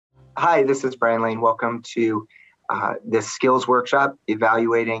Hi, this is Brian Lane. Welcome to this skills workshop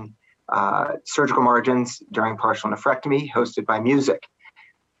evaluating surgical margins during partial nephrectomy, hosted by Music.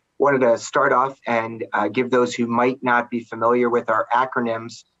 Wanted to start off and give those who might not be familiar with our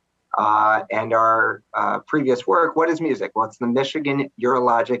acronyms and our previous work. What is Music? Well, it's the Michigan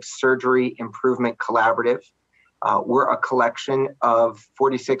Urologic Surgery Improvement Collaborative. We're a collection of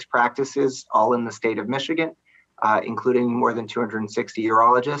 46 practices, all in the state of Michigan, including more than 260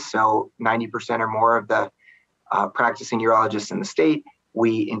 urologists, so 90% or more of the practicing urologists in the state.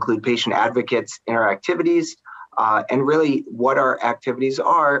 We include patient advocates in our activities, and really what our activities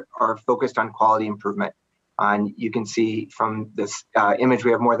are focused on quality improvement. And you can see from this image,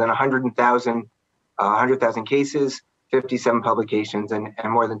 we have more than 100,000 cases, 57 publications, and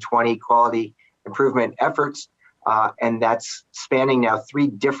more than 20 quality improvement efforts. And that's spanning now 3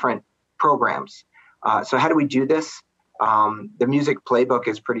 different programs. So how do we do this? The Music playbook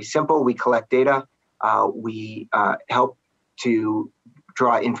is pretty simple. We collect data. We help to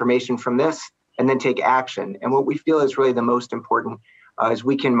draw information from this and then take action. And what we feel is really the most important is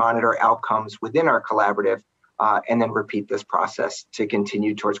we can monitor outcomes within our collaborative and then repeat this process to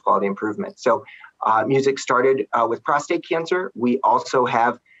continue towards quality improvement. So Music started with prostate cancer. We also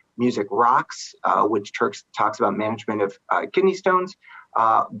have Music Rocks, which talks about management of kidney stones.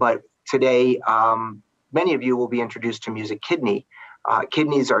 But today, many of you will be introduced to Music Kidney.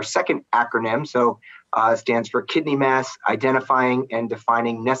 Kidney is our second acronym, so stands for Kidney Mass, Identifying and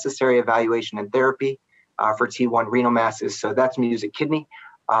Defining Necessary Evaluation and Therapy for T1 renal masses. So that's Music Kidney.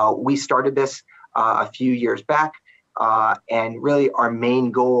 We started this a few years back, and really our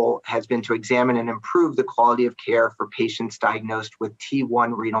main goal has been to examine and improve the quality of care for patients diagnosed with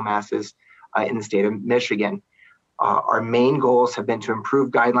T1 renal masses in the state of Michigan. Our main goals have been to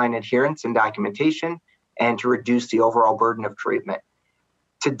improve guideline adherence and documentation and to reduce the overall burden of treatment.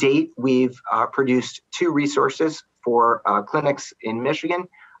 To date, we've produced 2 resources for clinics in Michigan.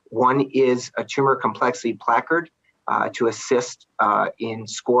 One is a tumor complexity placard to assist in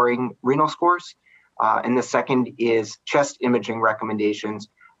scoring renal scores. And the second is chest imaging recommendations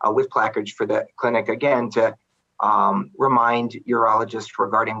with placards for the clinic, again, to remind urologists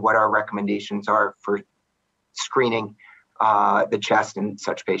regarding what our recommendations are for screening the chest in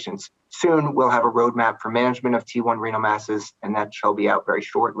such patients. Soon, we'll have a roadmap for management of T1 renal masses, and that shall be out very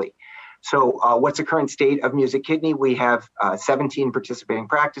shortly. So what's the current state of Music Kidney? We have 17 participating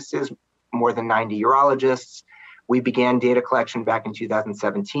practices, more than 90 urologists. We began data collection back in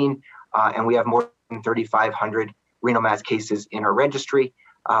 2017, and we have more than 3,500 renal mass cases in our registry,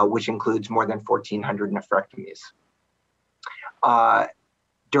 which includes more than 1,400 nephrectomies.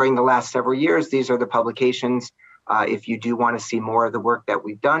 During the last several years, these are the publications. If you do want to see more of the work that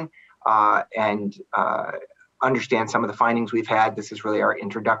we've done and understand some of the findings we've had, this is really our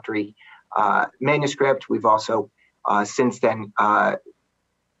introductory manuscript. We've also since then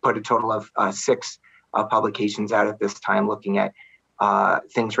put a total of 6 publications out at this time, looking at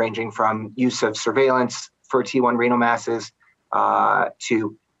things ranging from use of surveillance for T1 renal masses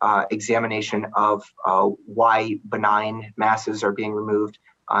to examination of why benign masses are being removed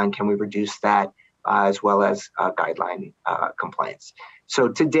and can we reduce that, as well as guideline compliance. So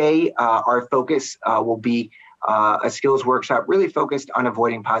today, our focus will be a skills workshop really focused on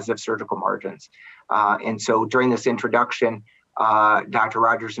avoiding positive surgical margins. And so during this introduction, Dr.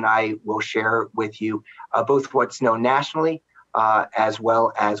 Rogers and I will share with you both what's known nationally as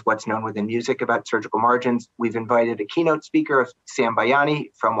well as what's known within Music about surgical margins. We've invited a keynote speaker, Sam Bayani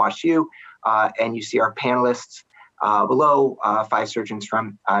from WashU, and you see our panelists below, 5 surgeons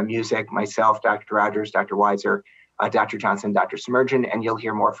from Music, myself, Dr. Rogers, Dr. Weiser, Dr. Johnson, Dr. Submergent, and you'll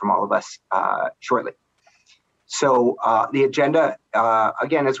hear more from all of us shortly. So the agenda,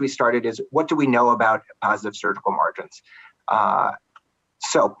 again, as we started, is what do we know about positive surgical margins?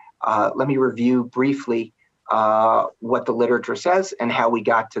 So let me review briefly what the literature says and how we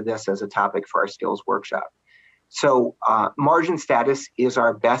got to this as a topic for our skills workshop. So margin status is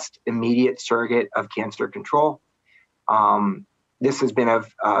our best immediate surrogate of cancer control. This has been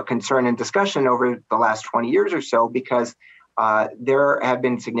of concern and discussion over the last 20 years or so because there have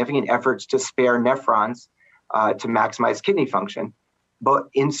been significant efforts to spare nephrons to maximize kidney function. But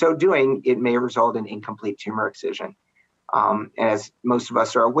in so doing, it may result in incomplete tumor excision. As most of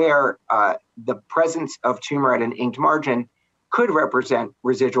us are aware, the presence of tumor at an inked margin could represent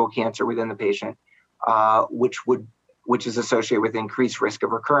residual cancer within the patient, which is associated with increased risk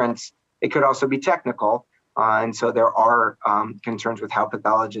of recurrence. It could also be technical. And so there are concerns with how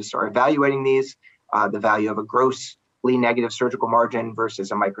pathologists are evaluating these, the value of a grossly negative surgical margin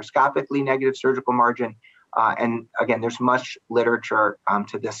versus a microscopically negative surgical margin, And again, there's much literature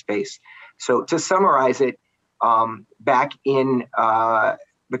to this space. So to summarize it, back in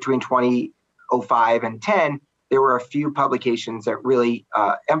between 2005 and 10, there were a few publications that really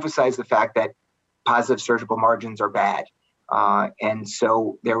emphasized the fact that positive surgical margins are bad. And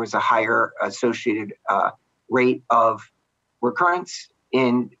so there was a higher associated rate of recurrence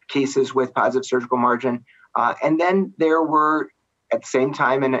in cases with positive surgical margin. And then there were, at the same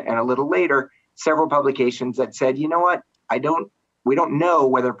time and a little later, several publications that said, you know what, we don't know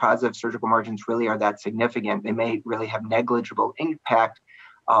whether positive surgical margins really are that significant. They may really have negligible impact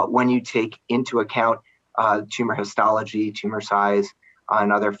when you take into account tumor histology, tumor size,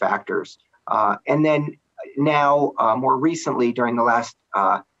 and other factors. And then now, more recently, during the last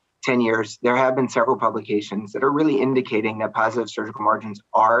 10 years, there have been several publications that are really indicating that positive surgical margins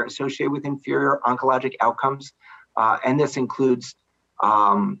are associated with inferior oncologic outcomes. And this includes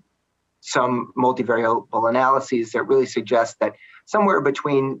some multivariable analyses that really suggest that somewhere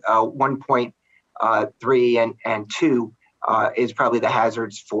between 1.3 and 2 is probably the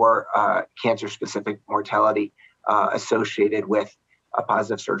hazards for cancer-specific mortality associated with a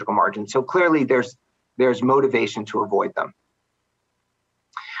positive surgical margin. So clearly there's motivation to avoid them.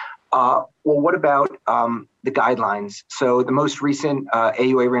 Well, what about the guidelines? So the most recent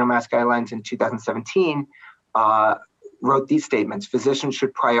AUA renal mass guidelines in 2017 wrote these statements: physicians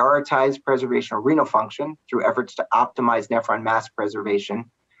should prioritize preservation of renal function through efforts to optimize nephron mass preservation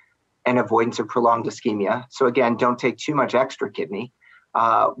and avoidance of prolonged ischemia. So again, don't take too much extra kidney.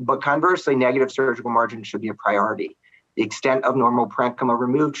 But conversely, negative surgical margin should be a priority. The extent of normal parenchyma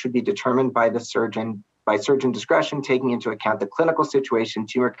removed should be determined by the surgeon, by surgeon discretion, taking into account the clinical situation,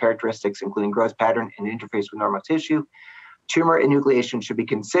 tumor characteristics, including growth pattern and interface with normal tissue. Tumor enucleation should be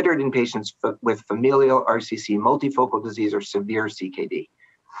considered in patients with familial RCC, multifocal disease, or severe CKD.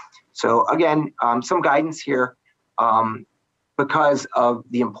 So again, some guidance here because of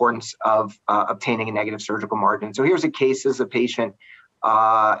the importance of obtaining a negative surgical margin. So here's a case as a patient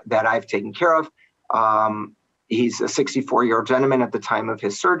that I've taken care of. He's a 64-year-old gentleman at the time of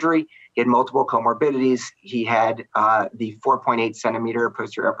his surgery. He had multiple comorbidities. He had the 4.8 centimeter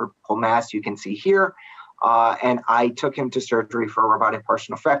posterior upper pole mass you can see here. And I took him to surgery for a robotic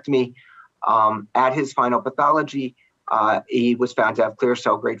partial nephrectomy. At his final pathology, he was found to have clear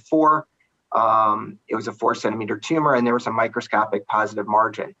cell grade 4. It was a 4 centimeter tumor, and there was a microscopic positive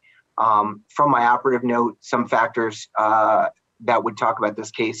margin. From my operative note, some factors that would talk about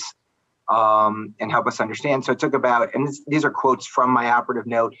this case and help us understand. So it took about, and these are quotes from my operative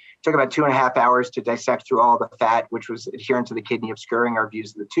note, it took about 2.5 hours to dissect through all the fat, which was adherent to the kidney, obscuring our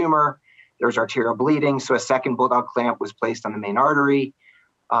views of the tumor. There was arterial bleeding, so a second bulldog clamp was placed on the main artery.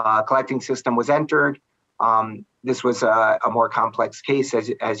 Collecting system was entered. This was a more complex case.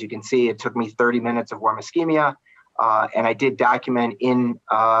 As you can see, it took me 30 minutes of warm ischemia. And I did document in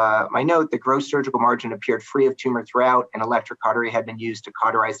my note that gross surgical margin appeared free of tumor throughout, and electric cautery had been used to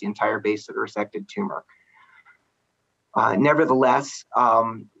cauterize the entire base of the resected tumor. Nevertheless,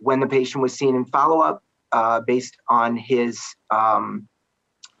 when the patient was seen in follow-up, based on his,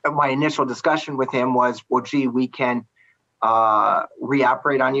 my initial discussion with him was, well, gee, we can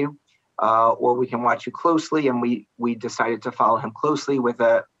reoperate on you, or we can watch you closely. And we decided to follow him closely with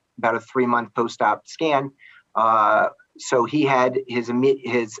about a 3-month post-op scan. So he had his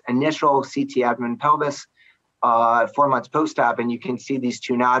initial CT abdomen pelvis 4 months post-op, and you can see these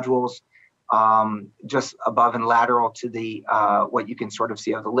 2 nodules just above and lateral to the what you can sort of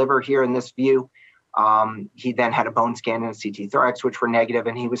see of the liver here in this view. He then had a bone scan and a CT thorax, which were negative,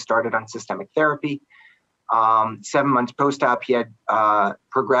 and he was started on systemic therapy. 7 months post-op, he had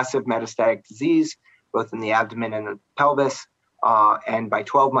progressive metastatic disease, both in the abdomen and the pelvis. And by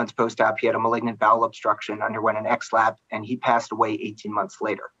 12 months post-op, he had a malignant bowel obstruction, underwent an XLAP, and he passed away 18 months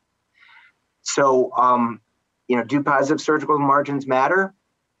later. So, do positive surgical margins matter?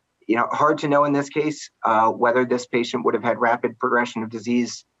 Hard to know in this case whether this patient would have had rapid progression of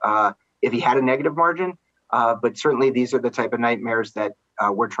disease if he had a negative margin, but certainly these are the type of nightmares that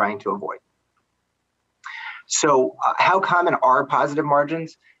we're trying to avoid. So how common are positive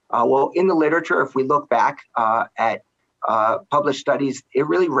margins? Well, in the literature, if we look back at published studies, it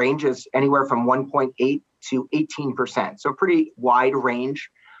really ranges anywhere from 1.8 to 18%. So pretty wide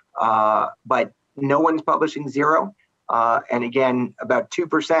range, but no one's publishing 0. And again, about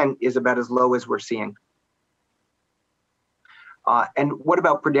 2% is about as low as we're seeing. And what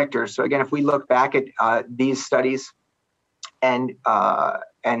about predictors? So again, if we look back at these studies, and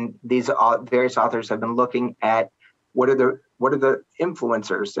these various authors have been looking at what are the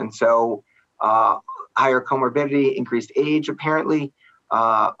influencers, and so higher comorbidity, increased age, apparently,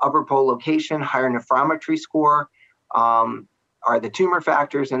 upper pole location, higher nephrometry score are the tumor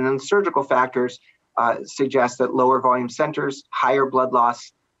factors, and then the surgical factors suggest that lower volume centers, higher blood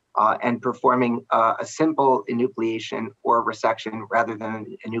loss, and performing a simple enucleation or resection rather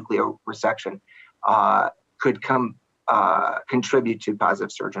than a nuclear resection could contribute to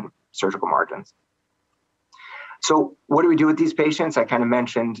positive surgical margins. So what do we do with these patients? I kind of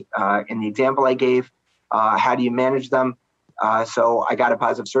mentioned in the example I gave, how do you manage them? So I got a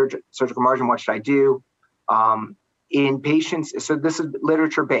positive surgical margin, what should I do? In patients, so this is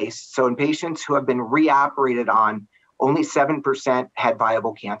literature based. So in patients who have been reoperated on, only 7% had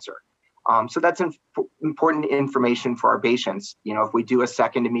viable cancer. So that's important information for our patients. You know, if we do a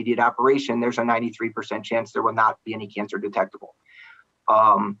second immediate operation, there's a 93% chance there will not be any cancer detectable.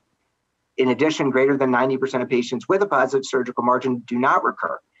 In addition, greater than 90% of patients with a positive surgical margin do not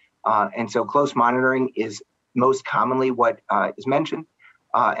recur. And so close monitoring is most commonly what is mentioned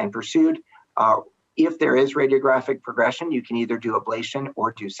and pursued. If there is radiographic progression, you can either do ablation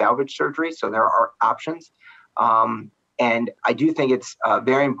or do salvage surgery. So there are options. And I do think it's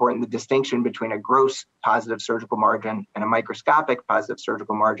very important, the distinction between a gross positive surgical margin and a microscopic positive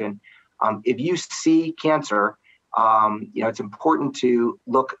surgical margin. If you see cancer, you know, it's important to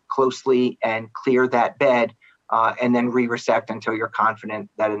look closely and clear that bed and then re-resect until you're confident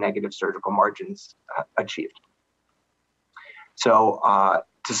that a negative surgical margin's achieved. So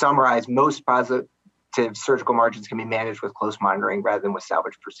to summarize, most positive surgical margins can be managed with close monitoring rather than with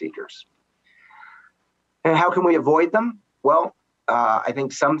salvage procedures. And how can we avoid them? Well, I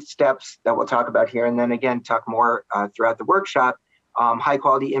think some steps that we'll talk about here, and then again, talk more throughout the workshop. High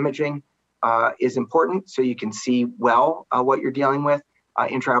quality imaging is important so you can see well what you're dealing with.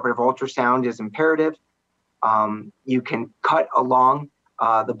 Intraoperative ultrasound is imperative. You can cut along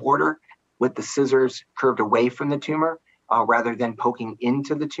the border with the scissors curved away from the tumor rather than poking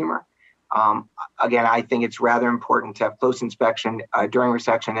into the tumor. Again, I think it's rather important to have close inspection during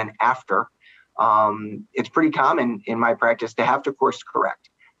resection and after. It's pretty common in my practice to have to course correct.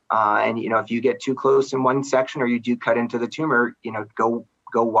 And, you know, if you get too close in one section or you do cut into the tumor, you know, go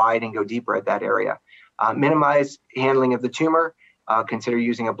wide and go deeper at that area. Minimize handling of the tumor. Consider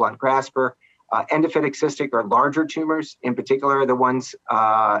using a blunt grasper. Endophytic cystic or larger tumors in particular are the ones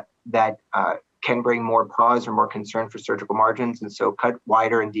that can bring more pause or more concern for surgical margins. And so cut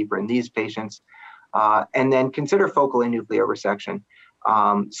wider and deeper in these patients. And then consider focal enuclear resection.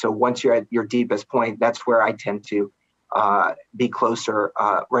 So once you're at your deepest point, that's where I tend to be closer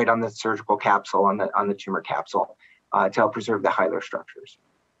right on the surgical capsule, on the tumor capsule, to help preserve the hilar structures.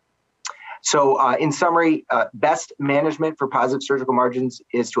 So in summary, best management for positive surgical margins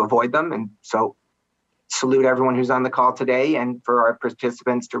is to avoid them. And so salute everyone who's on the call today and for our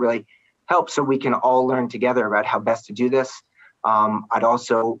participants to really help so we can all learn together about how best to do this. I'd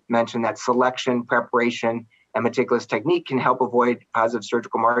also mention that selection, preparation, and meticulous technique can help avoid positive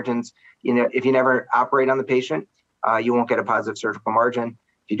surgical margins. You know, if you never operate on the patient, you won't get a positive surgical margin.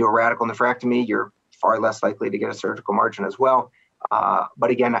 If you do a radical nephrectomy, you're far less likely to get a surgical margin as well. But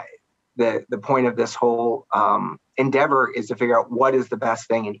again, the point of this whole endeavor is to figure out what is the best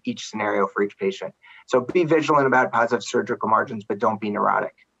thing in each scenario for each patient. So be vigilant about positive surgical margins, but don't be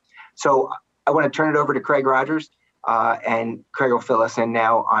neurotic. So I want to turn it over to Craig Rogers, and Craig will fill us in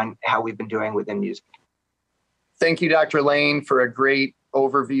now on how we've been doing within music. Thank you, Dr. Lane, for a great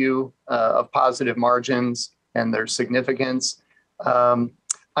overview of positive margins and their significance. I'm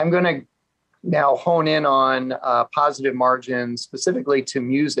going to now hone in on positive margins specifically to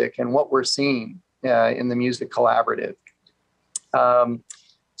music and what we're seeing in the Music Collaborative.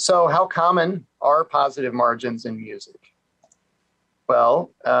 So how common are positive margins in music?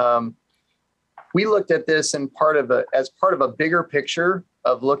 Well, we looked at this as part of a bigger picture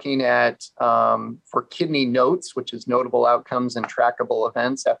of looking at for kidney notes, which is notable outcomes and trackable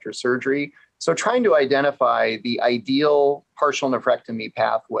events after surgery. So trying to identify the ideal partial nephrectomy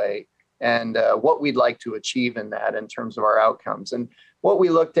pathway and what we'd like to achieve in that in terms of our outcomes. And what we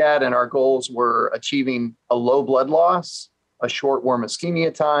looked at and our goals were achieving a low blood loss, a short warm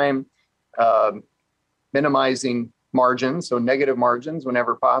ischemia time, minimizing margins, so negative margins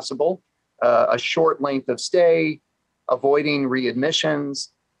whenever possible, a short length of stay, avoiding readmissions,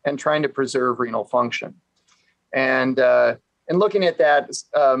 and trying to preserve renal function. And looking at that,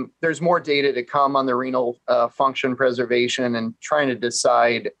 there's more data to come on the renal function preservation and trying to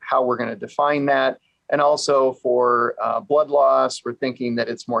decide how we're going to define that. And also for blood loss, we're thinking that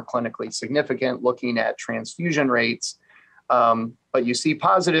it's more clinically significant, looking at transfusion rates. But you see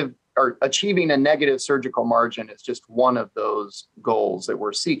positive or achieving a negative surgical margin is just one of those goals that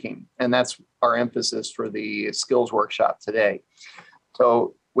we're seeking. And that's our emphasis for the skills workshop today.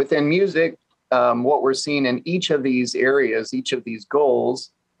 So within music, what we're seeing in each of these areas, each of these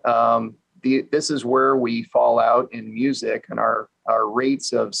goals, this is where we fall out in music and our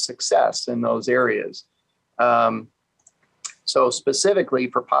rates of success in those areas. So specifically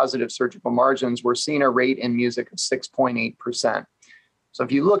for positive surgical margins, we're seeing a rate in music of 6.8%. So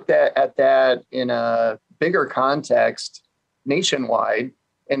if you looked at that in a bigger context nationwide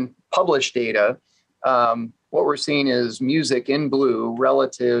in published data, what we're seeing is music in blue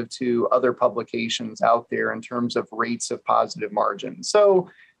relative to other publications out there in terms of rates of positive margins. So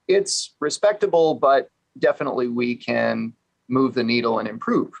it's respectable, but definitely we can move the needle and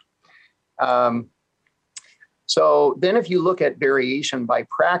improve. So then if you look at variation by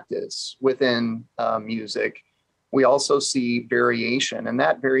practice within music, we also see variation, and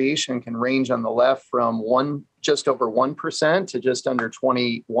that variation can range on the left from just over 1% to just under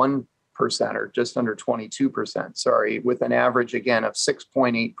 21%, or just under 22%, sorry, with an average again of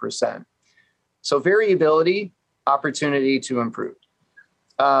 6.8%. So variability, opportunity to improve.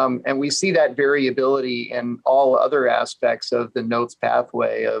 And we see that variability in all other aspects of the NOTES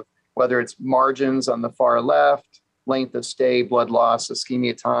pathway, of whether it's margins on the far left, length of stay, blood loss,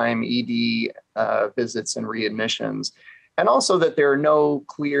 ischemia time, ED visits and readmissions. And also that there are no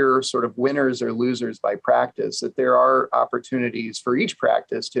clear sort of winners or losers by practice, that there are opportunities for each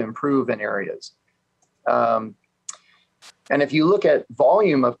practice to improve in areas. And if you look at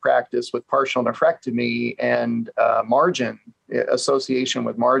volume of practice with partial nephrectomy and margin, association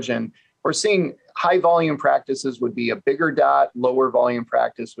with margin, we're seeing high volume practices would be a bigger dot, lower volume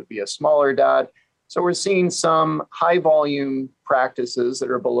practice would be a smaller dot. So we're seeing some high volume practices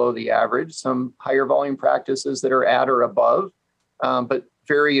that are below the average, some higher volume practices that are at or above, but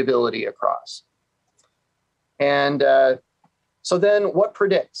variability across. And so then what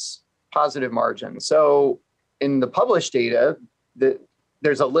predicts positive margin? So in the published data,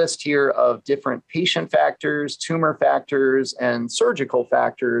 there's a list here of different patient factors, tumor factors, and surgical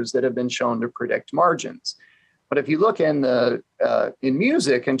factors that have been shown to predict margins. But if you look in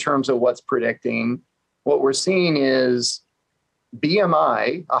music in terms of what's predicting, what we're seeing is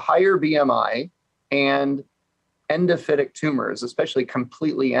BMI, a higher BMI, and endophytic tumors, especially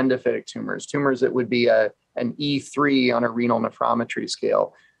completely endophytic tumors that would be an E3 on a renal nephrometry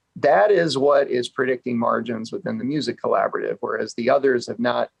scale. That is what is predicting margins within the music collaborative, whereas the others have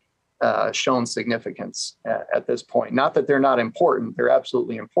not shown significance at this point. Not that they're not important, they're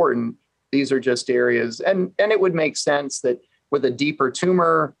absolutely important. These are just areas, and it would make sense that with a deeper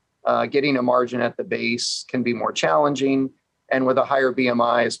tumor, getting a margin at the base can be more challenging. And with a higher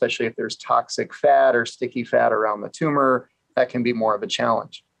BMI, especially if there's toxic fat or sticky fat around the tumor, that can be more of a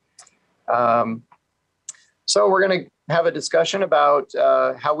challenge. So we're going to have a discussion about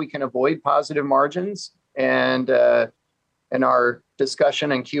how we can avoid positive margins. And in our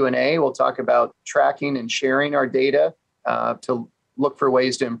discussion and Q&A, we'll talk about tracking and sharing our data to look for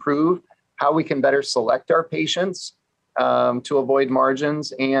ways to improve, how we can better select our patients to avoid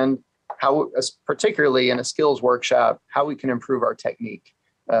margins, and how, particularly in a skills workshop, how we can improve our technique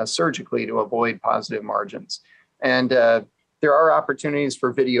surgically to avoid positive margins. And there are opportunities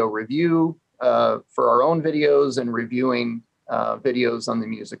for video review for our own videos and reviewing videos on the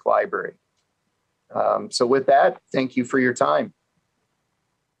music library. So with that, thank you for your time.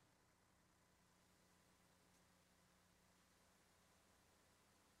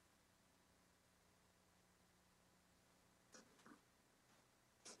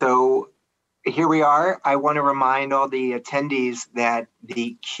 So here we are. I want to remind all the attendees that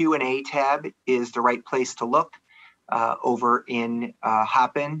the Q&A tab is the right place to look over in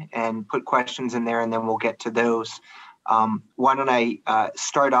Hopin, and put questions in there, and then we'll get to those. Why don't I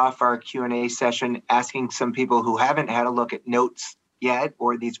start off our Q&A session asking some people who haven't had a look at notes yet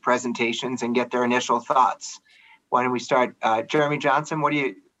or these presentations and get their initial thoughts. Why don't we start? Jeremy Johnson, what do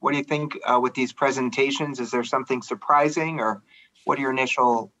you think with these presentations? Is there something surprising, or what are your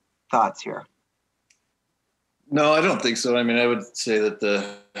initial thoughts here? No, I don't think so. I mean, I would say that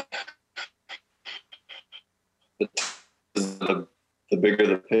the bigger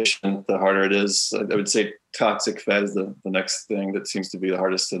the patient, the harder it is. I would say toxic fat is the next thing that seems to be the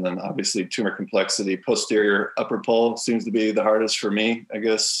hardest. And then obviously tumor complexity, posterior upper pole seems to be the hardest for me, I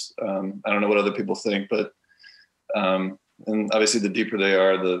guess. I don't know what other people think, but and obviously the deeper they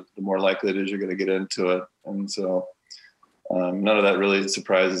are, the more likely it is you're going to get into it. And so none of that really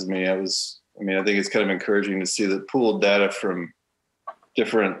surprises me. I think it's kind of encouraging to see the pooled data from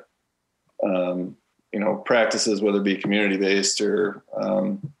different, practices, whether it be community-based or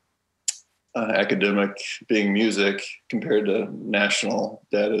academic, being music, compared to national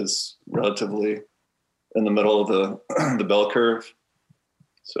data is relatively in the middle of the bell curve.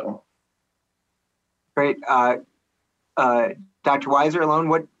 So. Great. Dr. Weiser, Alon,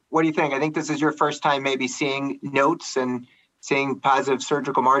 what do you think? I think this is your first time maybe seeing notes and seeing positive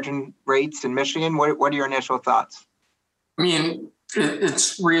surgical margin rates in Michigan. What are your initial thoughts? I mean,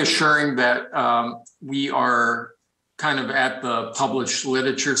 it's reassuring that we are kind of at the published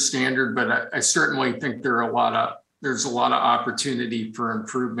literature standard, but I certainly think there's a lot of opportunity for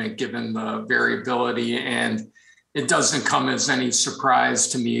improvement given the variability. And it doesn't come as any surprise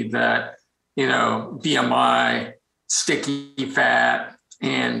to me that, BMI, sticky fat,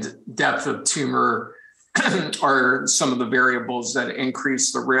 and depth of tumor are some of the variables that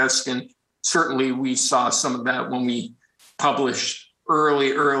increase the risk. And certainly we saw some of that when we published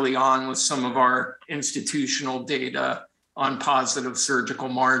early on with some of our institutional data on positive surgical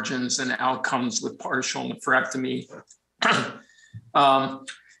margins and outcomes with partial nephrectomy.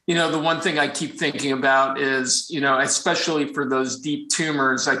 The one thing I keep thinking about is, especially for those deep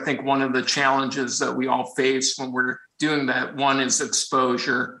tumors, I think one of the challenges that we all face when we're doing that, one is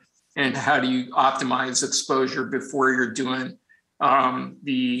exposure, and how do you optimize exposure before you're doing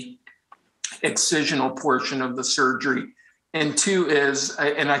the excisional portion of the surgery. And two is,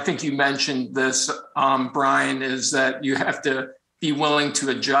 and I think you mentioned this, Brian, is that you have to be willing to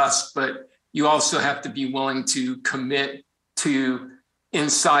adjust, but you also have to be willing to commit to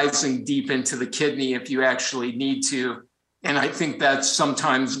incising deep into the kidney if you actually need to. And I think that's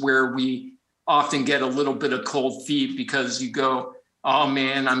sometimes where we often get a little bit of cold feet because you go, oh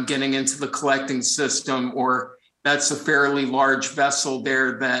man, I'm getting into the collecting system, or that's a fairly large vessel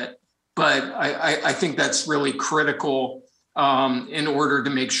there but I think that's really critical in order to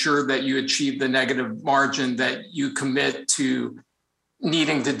make sure that you achieve the negative margin, that you commit to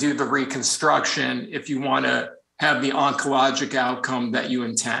needing to do the reconstruction if you want to have the oncologic outcome that you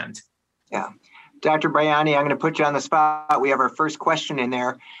intend. Yeah. Dr. Baiani, I'm going to put you on the spot. We have our first question in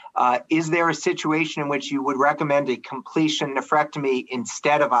there. Is there a situation in which you would recommend a completion nephrectomy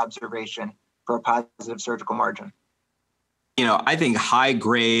instead of observation for a positive surgical margin? I think high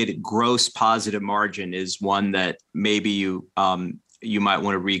grade gross positive margin is one that maybe you might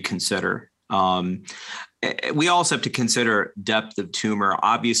want to reconsider. We also have to consider depth of tumor.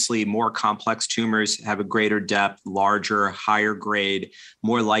 Obviously, more complex tumors have a greater depth, larger, higher grade,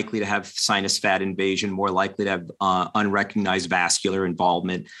 more likely to have sinus fat invasion, more likely to have unrecognized vascular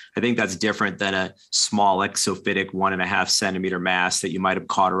involvement. I think that's different than a small exophytic 1.5 centimeter mass that you might have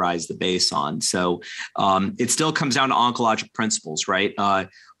cauterized the base on. So it still comes down to oncologic principles, right?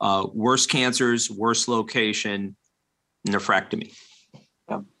 Worse cancers, worse location, nephrectomy.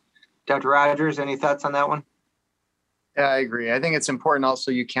 Dr. Rogers, any thoughts on that one? Yeah, I agree. I think it's important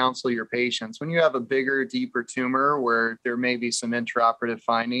also you counsel your patients. When you have a bigger, deeper tumor where there may be some intraoperative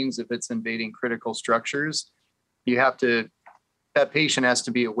findings, if it's invading critical structures, that patient has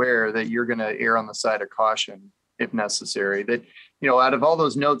to be aware that you're going to err on the side of caution if necessary. That, out of all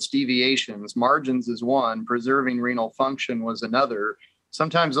those notes deviations, margins is one, preserving renal function was another.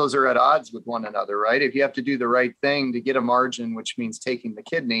 Sometimes those are at odds with one another, right? If you have to do the right thing to get a margin, which means taking the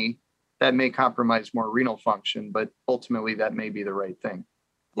kidney, that may compromise more renal function, but ultimately that may be the right thing.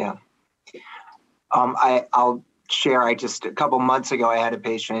 Yeah. I'll share, just a couple months ago, I had a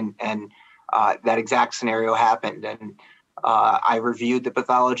patient and that exact scenario happened. And I reviewed the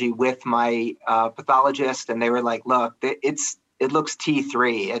pathology with my pathologist and they were like, look, it looks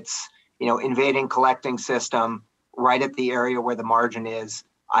T3. It's, invading collecting system right at the area where the margin is.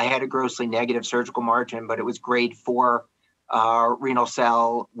 I had a grossly negative surgical margin, but it was grade 4 renal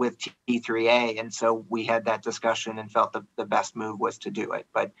cell with T3A. And so we had that discussion and felt the best move was to do it.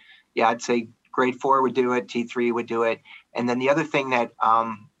 But yeah, I'd say grade 4 would do it, T3 would do it. And then the other thing that,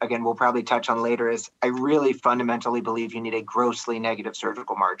 again, we'll probably touch on later is I really fundamentally believe you need a grossly negative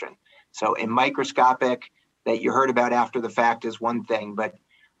surgical margin. So a microscopic that you heard about after the fact is one thing, but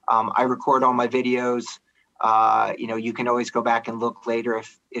I record all my videos. You can always go back and look later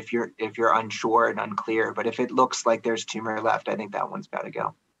if you're unsure and unclear. But if it looks like there's tumor left, I think that one's got to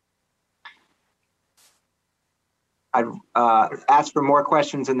go. I've asked for more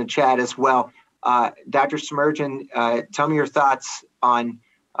questions in the chat as well. Dr. Submergin, tell me your thoughts on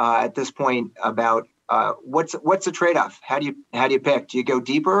at this point about what's the trade-off? How do you pick? Do you go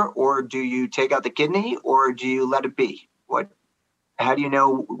deeper, or do you take out the kidney, or do you let it be? How do you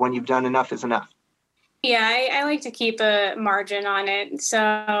know when you've done enough is enough? Yeah, I like to keep a margin on it.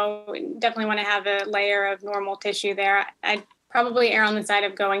 So definitely want to have a layer of normal tissue there. I'd probably err on the side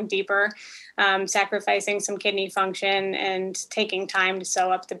of going deeper, sacrificing some kidney function and taking time to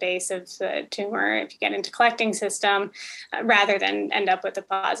sew up the base of the tumor if you get into collecting system, rather than end up with a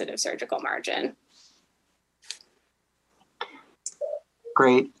positive surgical margin.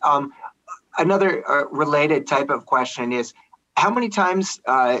 Great. Another related type of question is, how many times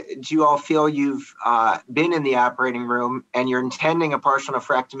do you all feel you've been in the operating room and you're intending a partial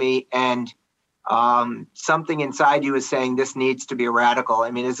nephrectomy and something inside you is saying this needs to be a radical?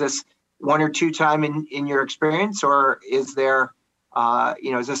 I mean, is this one or two time in your experience, or is there,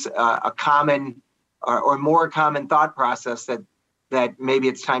 is this a common or more common thought process that maybe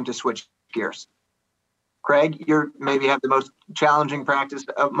it's time to switch gears? Craig, you maybe have the most challenging practice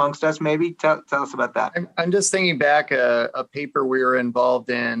amongst us. Maybe tell us about that. I'm just thinking back a paper we were involved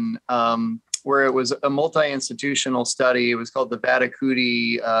in where it was a multi-institutional study. It was called the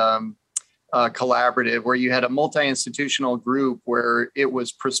Vattucuti Collaborative, where you had a multi-institutional group where it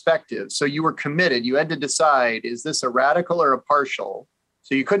was prospective. So you were committed. You had to decide, is this a radical or a partial?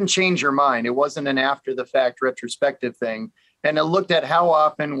 So you couldn't change your mind. It wasn't an after the fact retrospective thing. And it looked at how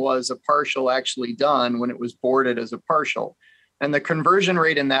often was a partial actually done when it was boarded as a partial. And the conversion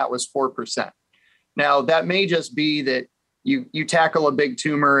rate in that was 4%. Now, that may just be that you tackle a big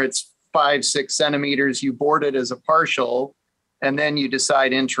tumor, it's 5-6 centimeters, you board it as a partial, and then you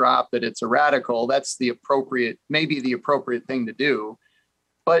decide intra-op that it's a radical. That's maybe the appropriate thing to do.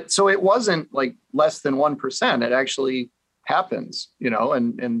 But so it wasn't like less than 1%. It actually happens,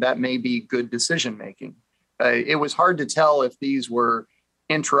 and that may be good decision making. It was hard to tell if these were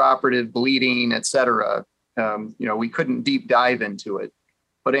intraoperative bleeding, et cetera. We couldn't deep dive into it.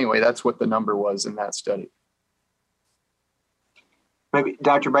 But anyway, that's what the number was in that study. Maybe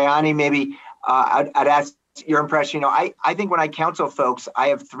Dr. Baiani, I'd ask your impression. I think when I counsel folks, I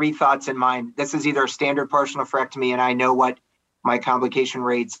have three thoughts in mind. This is either a standard partial nephrectomy, and I know what my complication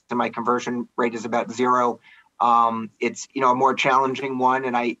rates and my conversion rate is about 0. It's a more challenging one,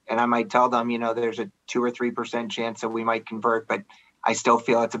 and I might tell them there's a 2 or 3% chance that we might convert, but I still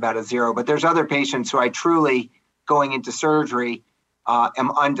feel it's about a 0. But there's other patients who I truly, going into surgery,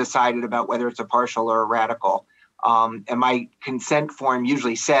 am undecided about whether it's a partial or a radical. And my consent form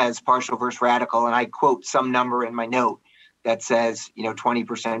usually says partial versus radical, and I quote some number in my note that says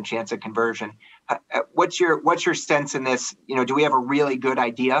 20% chance of conversion. What's your sense in this? Do we have a really good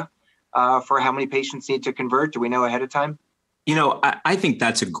idea for how many patients need to convert? Do we know ahead of time? I think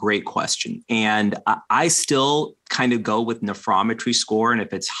that's a great question. And I still kind of go with nephrometry score. And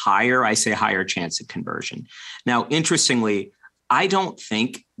if it's higher, I say higher chance of conversion. Now, interestingly, I don't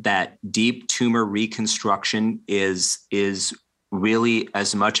think that deep tumor reconstruction is really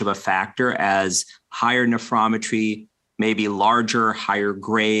as much of a factor as higher nephrometry, maybe larger, higher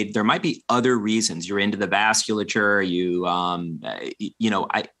grade. There might be other reasons. You're into the vasculature.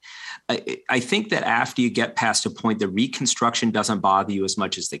 I think that after you get past a point, the reconstruction doesn't bother you as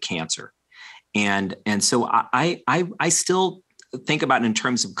much as the cancer. And so I still think about it in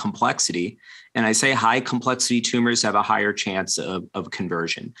terms of complexity. And I say high complexity tumors have a higher chance of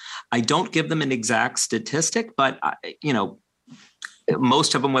conversion. I don't give them an exact statistic, but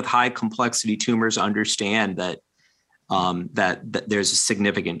most of them with high complexity tumors understand that that there's a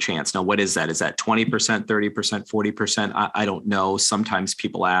significant chance. Now, what is that? Is that 20%, 30%, 40%? I don't know. Sometimes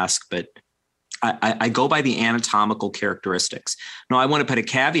people ask, but I go by the anatomical characteristics. Now, I want to put a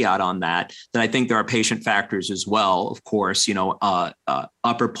caveat on that I think there are patient factors as well. Of course,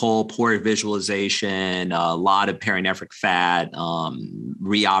 upper pole, poor visualization, a lot of perinephric fat,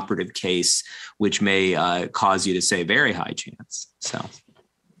 reoperative case, which may cause you to say very high chance. So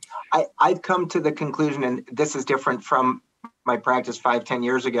I've come to the conclusion, and this is different from my practice 5-10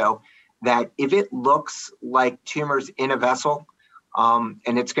 years ago, that if it looks like tumors in a vessel,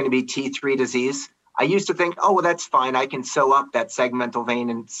 and it's going to be T3 disease, I used to think, oh, well, that's fine. I can sew up that segmental vein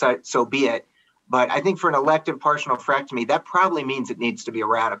and so be it. But I think for an elective partial nephrectomy, that probably means it needs to be a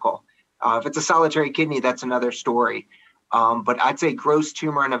radical. If it's a solitary kidney, that's another story. But I'd say gross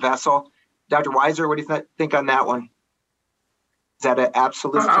tumor in a vessel. Dr. Weiser, what do you think on that one? Is that an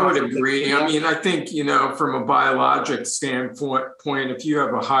absolute? I would agree. I mean, I think, from a biologic standpoint, if you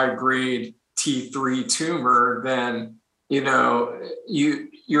have a high grade T3 tumor, then,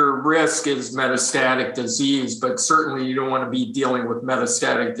 your risk is metastatic disease, but certainly you don't want to be dealing with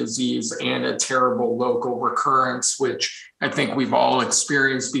metastatic disease and a terrible local recurrence, which I think we've all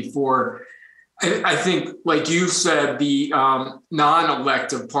experienced before. I think, like you said, the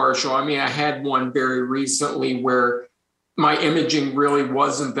non-elective partial, I had one very recently where my imaging really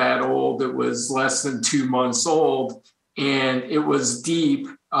wasn't that old. It was less than 2 months old, and it was deep.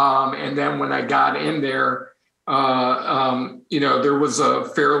 And then when I got in there, there was a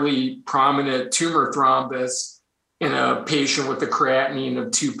fairly prominent tumor thrombus in a patient with a creatinine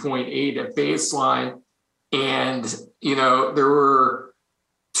of 2.8 at baseline. And, there were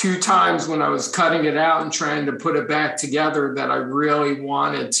 2 times when I was cutting it out and trying to put it back together that I really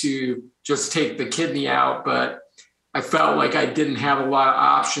wanted to just take the kidney out, but I felt like I didn't have a lot of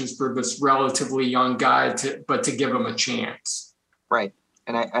options for this relatively young guy to give him a chance. Right.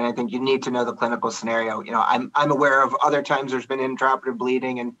 And I think you need to know the clinical scenario. You know, I'm aware of other times there's been intraoperative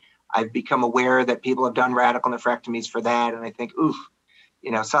bleeding, and I've become aware that people have done radical nephrectomies for that. And I think, oof,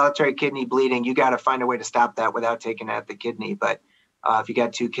 you know, solitary kidney bleeding, you got to find a way to stop that without taking out the kidney. But if you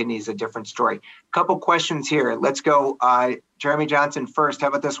got 2 kidneys, a different story. Couple questions here. Let's go. Jeremy Johnson first. How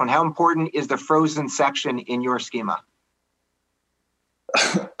about this one? How important is the frozen section in your schema?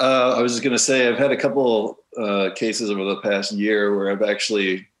 I was just going to say, I've had a couple cases over the past year where I've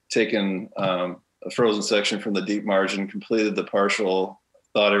actually taken a frozen section from the deep margin, completed the partial,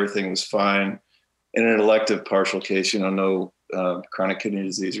 thought everything was fine. In an elective partial case, you know, no chronic kidney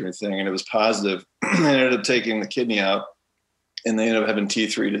disease or anything, and it was positive. I ended up taking the kidney out, and they ended up having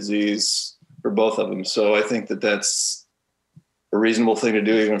T3 disease for both of them. So I think that that's a reasonable thing to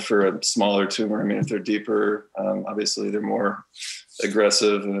do, even for a smaller tumor. I mean, if they're deeper, obviously they're more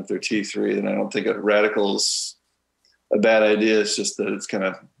aggressive, and if they're T3, then I don't think a radical's a bad idea. It's just that it's kind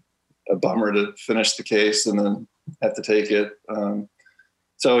of a bummer to finish the case and then have to take it.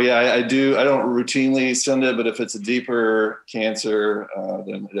 So yeah, I don't routinely send it, but if it's a deeper cancer,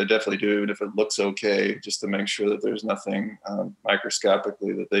 then I definitely do, even if it looks okay, just to make sure that there's nothing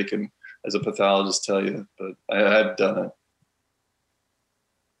microscopically that they can, as a pathologist, tell you. But I've done it.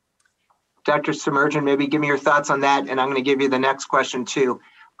 Dr. Submergent, maybe give me your thoughts on that, and I'm going to give you the next question too.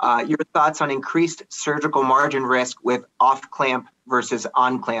 Your thoughts on increased surgical margin risk with off-clamp versus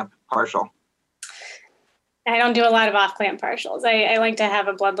on-clamp partial? I don't do a lot of off-clamp partials. I like to have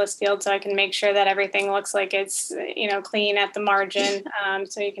a bloodless field so I can make sure that everything looks like it's, you know, clean at the margin,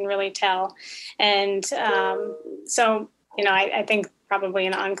 so you can really tell. And so, you know, I think probably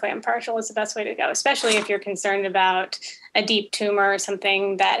an on-clamp partial is the best way to go, especially if you're concerned about a deep tumor or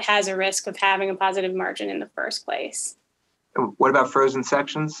something that has a risk of having a positive margin in the first place. What about frozen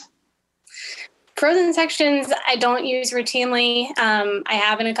sections? Frozen sections, I don't use routinely. I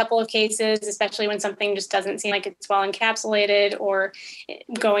have in a couple of cases, especially when something just doesn't seem like it's well encapsulated or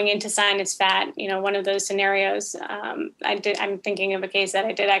going into sinus fat. You know, one of those scenarios. I'm thinking of a case that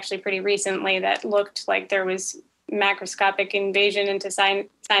I did actually pretty recently that looked like there was macroscopic invasion into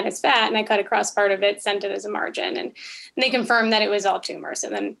sinus fat, and I cut across part of it, sent it as a margin, and they confirmed that it was all tumors,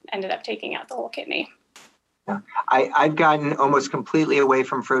 and then ended up taking out the whole kidney. Yeah. I've gotten almost completely away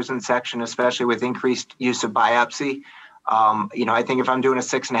from frozen section, especially with increased use of biopsy. You know, I think if I'm doing a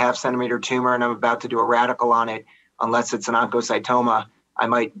 6.5 centimeter tumor and I'm about to do a radical on it, unless it's an oncocytoma, I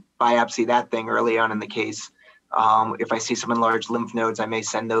might biopsy that thing early on in the case. If I see some enlarged lymph nodes, I may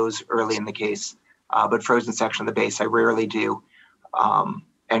send those early in the case. But frozen section of the base, I rarely do.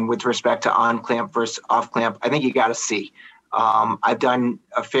 And with respect to on-clamp versus off-clamp, I think you got to see. I've done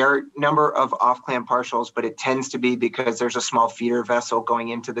a fair number of off-clamp partials, but it tends to be because there's a small feeder vessel going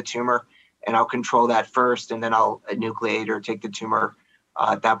into the tumor, and I'll control that first, and then I'll enucleate or take the tumor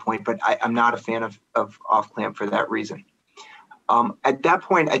at that point. But I'm not a fan of off-clamp for that reason. At that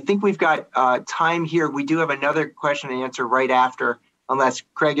point, I think we've got time here. We do have another question and answer right after, unless,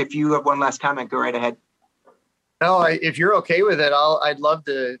 Craig, if you have one last comment, go right ahead. No, if you're okay with it, I'd love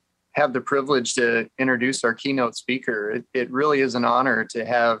to have the privilege to introduce our keynote speaker. It really is an honor to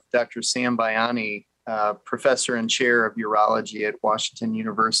have Dr. Sam Baiani, professor and chair of urology at Washington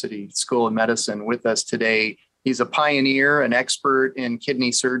University School of Medicine, with us today. He's a pioneer, an expert in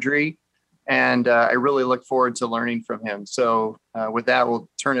kidney surgery, and I really look forward to learning from him. So with that, we'll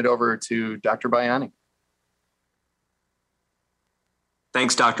turn it over to Dr. Baiani.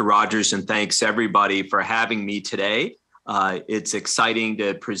 Thanks, Dr. Rogers, and thanks everybody for having me today. It's exciting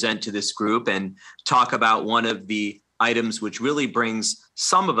to present to this group and talk about one of the items which really brings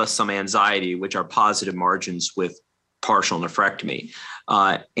some of us some anxiety, which are positive margins with partial nephrectomy.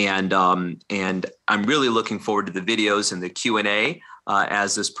 And I'm really looking forward to the videos and the Q&A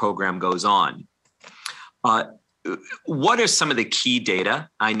as this program goes on. What are some of the key data?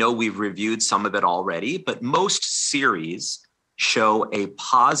 I know we've reviewed some of it already, but most series show a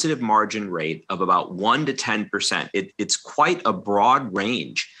positive margin rate of about 1 to 10%. It's quite a broad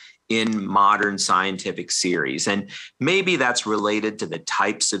range in modern scientific series. And maybe that's related to the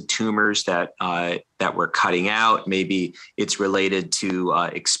types of tumors that we're cutting out. Maybe it's related to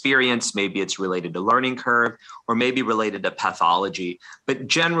experience. Maybe it's related to learning curve, or maybe related to pathology. But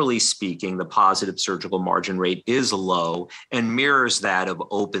generally speaking, the positive surgical margin rate is low and mirrors that of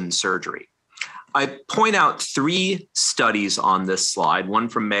open surgery. I point out 3 studies on this slide, one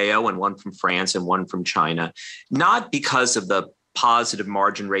from Mayo and one from France and one from China, not because of the positive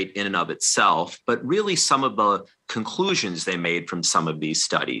margin rate in and of itself, but really some of the conclusions they made from some of these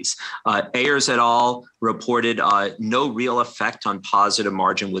studies. Ayers et al. Reported no real effect on positive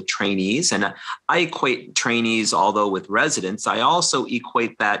margin with trainees. And I equate trainees, although with residents, I also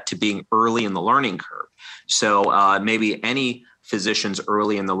equate that to being early in the learning curve. So maybe any physicians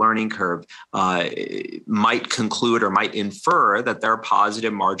early in the learning curve might conclude or might infer that their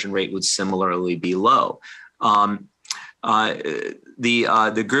positive margin rate would similarly be low.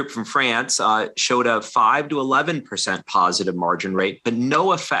 The group from France showed a 5 to 11% positive margin rate, but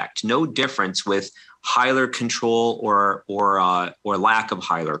no effect, no difference with Hyler control or lack of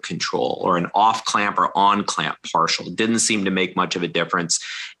Hyler control, or an off clamp or on clamp partial. It didn't seem to make much of a difference.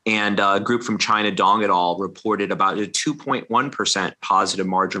 And a group from China, Dong et al. Reported about a 2.1% positive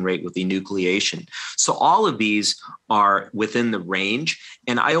margin rate with enucleation. So all of these are within the range.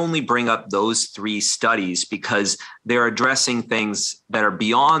 And I only bring up those 3 studies because they're addressing things that are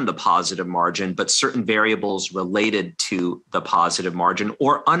beyond the positive margin, but certain variables related to the positive margin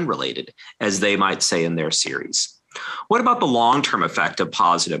or unrelated, as they might say in their series. What about the long-term effect of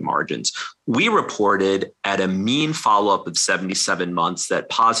positive margins? We reported at a mean follow-up of 77 months that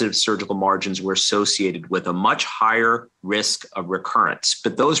positive surgical margins were associated with a much higher risk of recurrence,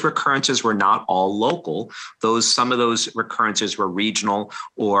 but those recurrences were not all local. Some of those recurrences were regional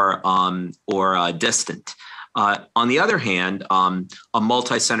or distant. On the other hand, a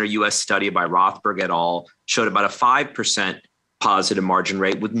multi-center U.S. study by Rothberg et al. Showed about a 5% positive margin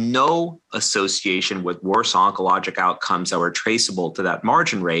rate with no association with worse oncologic outcomes that were traceable to that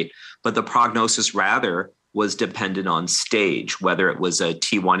margin rate, but the prognosis rather was dependent on stage, whether it was a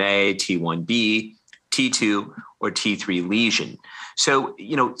T1A, T1B, T2, or T3 lesion. So,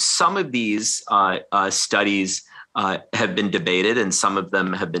 some of these studies have been debated and some of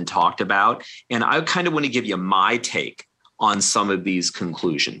them have been talked about. And I kind of want to give you my take on some of these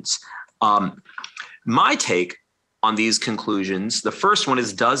conclusions. My take on these conclusions, the first one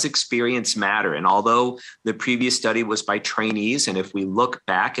is, does experience matter? And although the previous study was by trainees, and if we look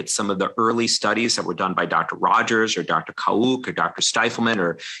back at some of the early studies that were done by Dr. Rogers or Dr. Kauk or Dr. Stifelman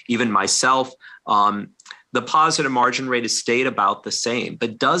or even myself, the positive margin rate has stayed about the same.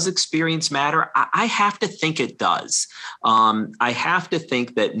 But does experience matter? I have to think it does. I have to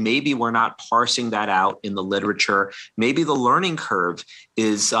think that maybe we're not parsing that out in the literature. Maybe the learning curve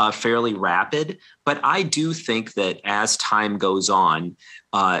is fairly rapid. But I do think that as time goes on,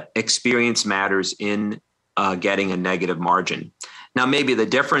 experience matters in getting a negative margin. Now, maybe the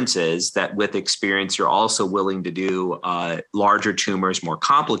difference is that with experience, you're also willing to do larger tumors, more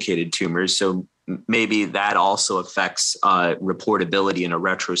complicated tumors. So maybe that also affects reportability in a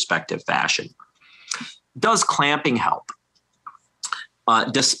retrospective fashion. Does clamping help?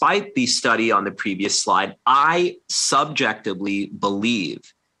 Despite the study on the previous slide, I subjectively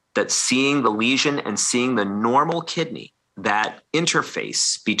believe that seeing the lesion and seeing the normal kidney, that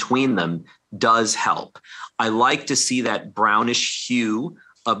interface between them, does help. I like to see that brownish hue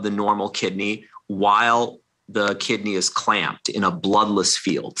of the normal kidney while the kidney is clamped in a bloodless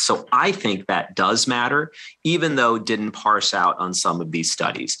field. So I think that does matter, even though it didn't parse out on some of these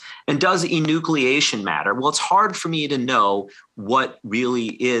studies. And does enucleation matter? Well, it's hard for me to know what really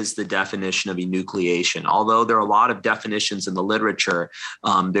is the definition of enucleation. Although there are a lot of definitions in the literature,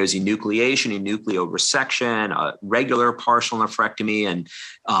 there's enucleation, enucleoresection, regular partial nephrectomy, and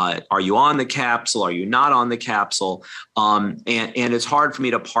are you on the capsule? Are you not on the capsule? And it's hard for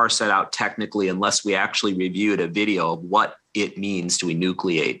me to parse that out technically unless we actually reviewed a video of what it means to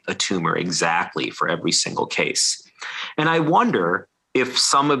enucleate a tumor exactly for every single case. And I wonder if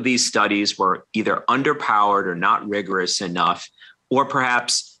some of these studies were either underpowered or not rigorous enough, or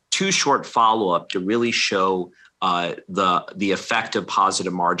perhaps too short follow-up to really show the effect of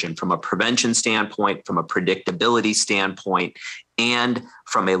positive margin from a prevention standpoint, from a predictability standpoint, and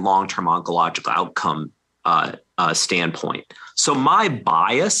from a long-term oncological outcome standpoint. So my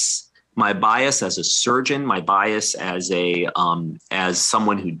bias as a surgeon, my bias as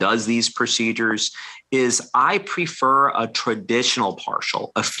someone who does these procedures is I prefer a traditional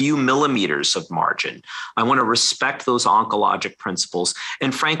partial, a few millimeters of margin. I want to respect those oncologic principles.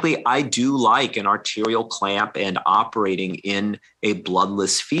 And frankly, I do like an arterial clamp and operating in a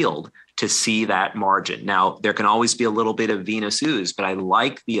bloodless field to see that margin. Now, there can always be a little bit of venous ooze, but I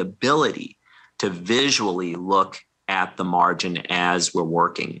like the ability to visually look at the margin as we're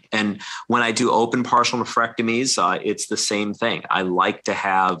working. And when I do open partial nephrectomies, it's the same thing. I like to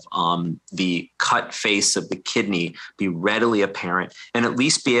have the cut face of the kidney be readily apparent and at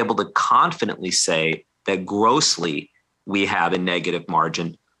least be able to confidently say that grossly we have a negative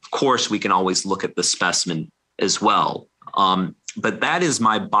margin. Of course, we can always look at the specimen as well. But that is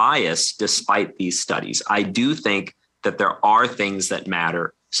my bias despite these studies. I do think that there are things that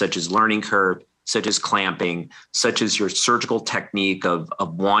matter, such as learning curve, such as clamping, such as your surgical technique of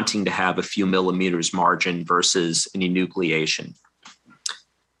wanting to have a few millimeters margin versus an enucleation.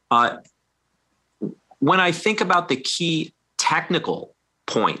 When I think about the key technical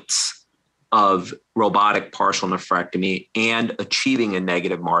points of robotic partial nephrectomy and achieving a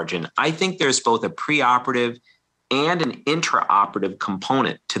negative margin, I think there's both a preoperative and an intraoperative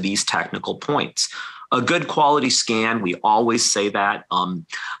component to these technical points. A good quality scan, we always say that.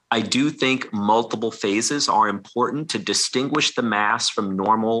 I do think multiple phases are important to distinguish the mass from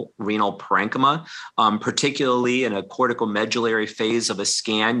normal renal parenchyma, particularly in a corticomedullary phase of a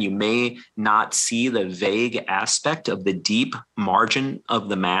scan. You may not see the vague aspect of the deep margin of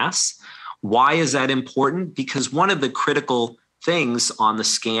the mass. Why is that important? Because one of the critical things on the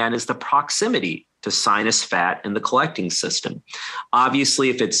scan is the proximity to sinus fat in the collecting system. Obviously,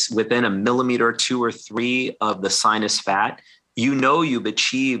 if it's within 1 millimeter, 2 or 3 of the sinus fat, you know you've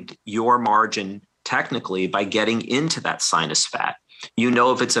achieved your margin technically by getting into that sinus fat. You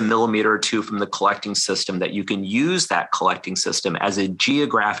know if it's 1 millimeter or 2 from the collecting system that you can use that collecting system as a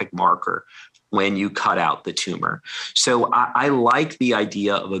geographic marker when you cut out the tumor. So I like the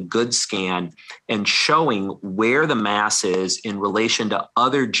idea of a good scan and showing where the mass is in relation to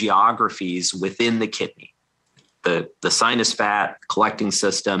other geographies within the kidney, the sinus fat, collecting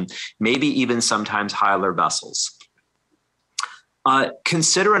system, maybe even sometimes hilar vessels.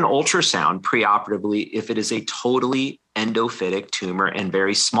 Consider an ultrasound preoperatively if it is a totally endophytic tumor and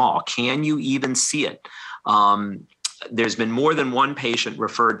very small. Can you even see it? There's been more than one patient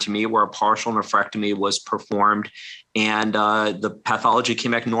referred to me where a partial nephrectomy was performed and the pathology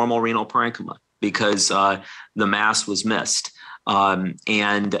came back normal renal parenchyma because the mass was missed.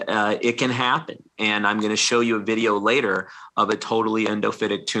 It can happen. And I'm going to show you a video later of a totally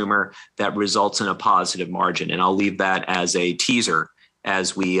endophytic tumor that results in a positive margin. And I'll leave that as a teaser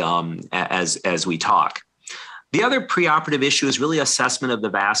as we talk. The other preoperative issue is really assessment of the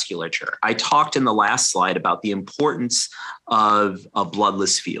vasculature. I talked in the last slide about the importance of a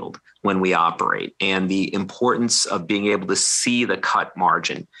bloodless field when we operate and the importance of being able to see the cut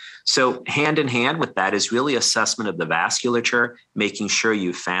margin. So hand in hand with that is really assessment of the vasculature, making sure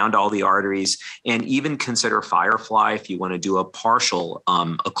you found all the arteries, and even consider Firefly if you want to do a partial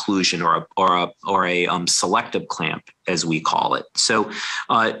occlusion or a selective clamp, as we call it. So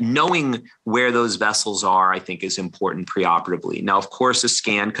knowing where those vessels are, I think, is important preoperatively. Now, of course, a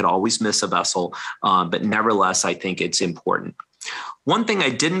scan could always miss a vessel, but nevertheless, I think it's important. One thing I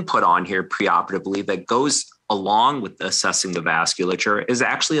didn't put on here preoperatively that goes along with assessing the vasculature is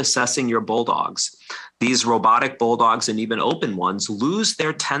actually assessing your bulldogs. These robotic bulldogs and even open ones lose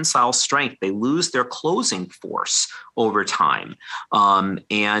their tensile strength. They lose their closing force over time.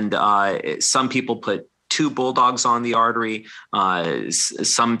 Some people put 2 bulldogs on the artery.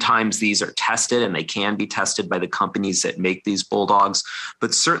 Sometimes these are tested and they can be tested by the companies that make these bulldogs,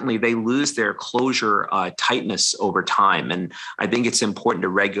 but certainly they lose their closure tightness over time. And I think it's important to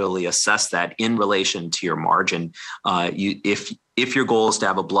regularly assess that in relation to your margin. If your goal is to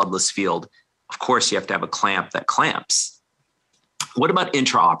have a bloodless field, of course you have to have a clamp that clamps. What about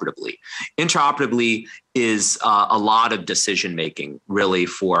intraoperatively? Intraoperatively is a lot of decision making, really,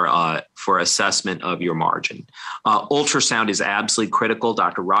 for assessment of your margin. Ultrasound is absolutely critical.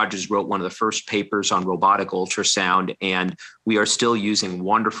 Dr. Rogers wrote one of the first papers on robotic ultrasound, and we are still using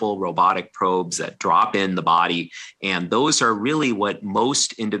wonderful robotic probes that drop in the body. And those are really what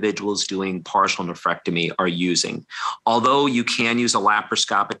most individuals doing partial nephrectomy are using. Although you can use a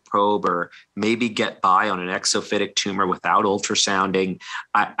laparoscopic probe or maybe get by on an exophytic tumor without ultrasounding,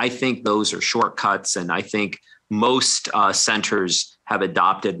 I think those are shortcuts. And I think most centers have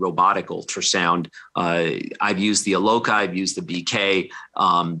adopted robotic ultrasound. I've used the Aloka, I've used the BK,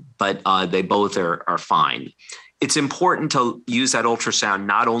 but they both are fine. It's important to use that ultrasound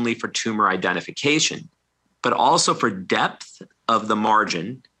not only for tumor identification, but also for depth of the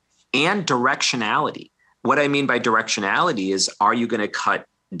margin and directionality. What I mean by directionality is, are you going to cut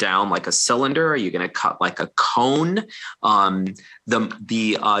down like a cylinder? Are you going to cut like a cone?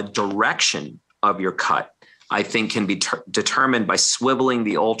 The direction of your cut, I think, can be determined by swiveling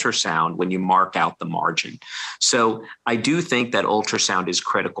the ultrasound when you mark out the margin. So I do think that ultrasound is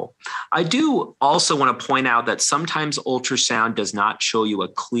critical. I do also want to point out that sometimes ultrasound does not show you a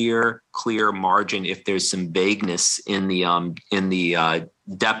clear margin if there's some vagueness in the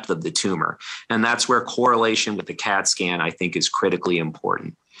depth of the tumor. And that's where correlation with the CAT scan, I think, is critically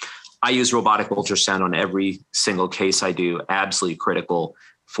important. I use robotic ultrasound on every single case I do, absolutely critical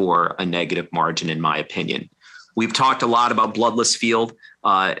for a negative margin, in my opinion. We've talked a lot about bloodless field.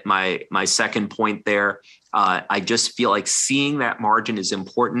 My second point there, I just feel like seeing that margin is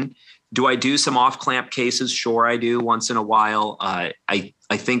important. Do I do some off clamp cases? Sure, I do once in a while. I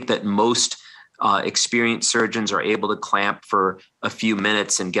think that most experienced surgeons are able to clamp for a few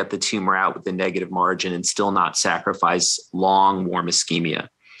minutes and get the tumor out with the negative margin and still not sacrifice long warm ischemia.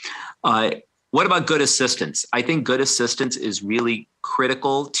 What about good assistance? I think good assistance is really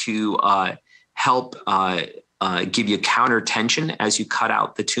critical to help give you counter tension as you cut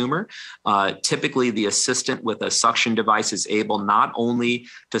out the tumor. Typically, the assistant with a suction device is able not only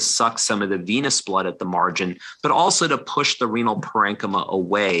to suck some of the venous blood at the margin, but also to push the renal parenchyma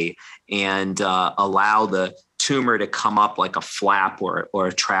away and allow the tumor to come up like a flap or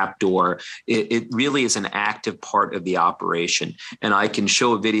a trap door. It really is an active part of the operation. And I can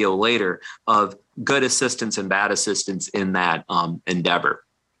show a video later of good assistance and bad assistance in that endeavor.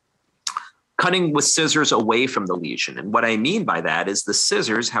 Cutting with scissors away from the lesion. And what I mean by that is the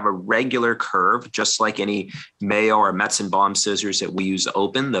scissors have a regular curve, just like any Mayo or Metzenbaum scissors that we use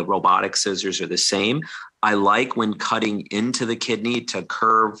open. The robotic scissors are the same. I like when cutting into the kidney to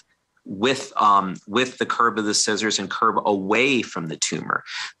curve with the curve of the scissors and curve away from the tumor.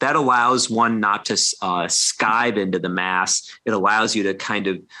 That allows one not to skive into the mass. It allows you to kind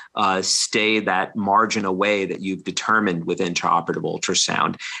of stay that margin away that you've determined with intraoperative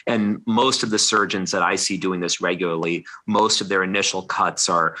ultrasound. And most of the surgeons that I see doing this regularly, most of their initial cuts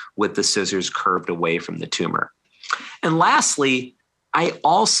are with the scissors curved away from the tumor. And lastly, I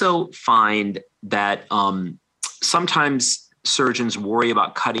also find that sometimes surgeons worry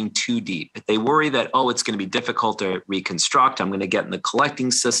about cutting too deep. They worry that, oh, it's going to be difficult to reconstruct. I'm going to get in the collecting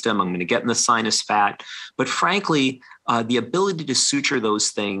system. I'm going to get in the sinus fat. But frankly, the ability to suture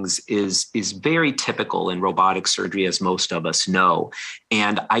those things is very typical in robotic surgery, as most of us know.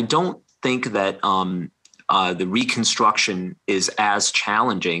 And I don't think that the reconstruction is as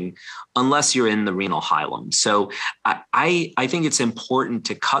challenging unless you're in the renal hilum. So I think it's important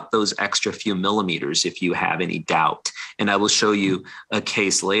to cut those extra few millimeters if you have any doubt. And I will show you a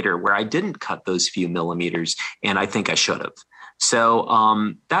case later where I didn't cut those few millimeters, and I think I should have.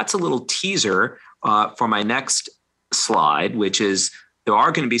 So that's a little teaser for my next slide, which is there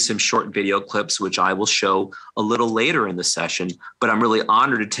are going to be some short video clips, which I will show a little later in the session, but I'm really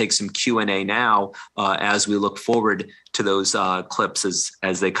honored to take some Q&A now as we look forward to those clips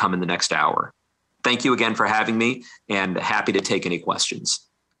as they come in the next hour. Thank you again for having me, and happy to take any questions.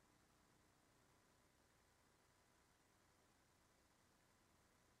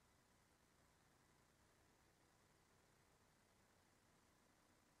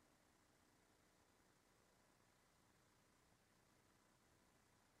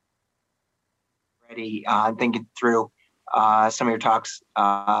 Thinking through some of your talks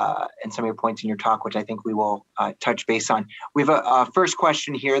and some of your points in your talk, which I think we will touch base on. We have a first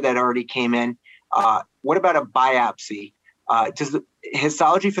question here that already came in. What about a biopsy? Does the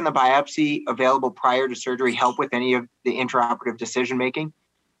histology from the biopsy available prior to surgery help with any of the intraoperative decision making?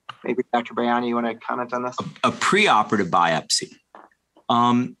 Maybe Dr. Baiani, you want to comment on this? A preoperative biopsy.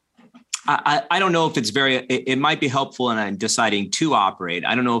 I don't know if it might be helpful in deciding to operate.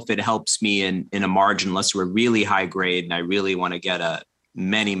 I don't know if it helps me in a margin unless we're really high grade and I really want to get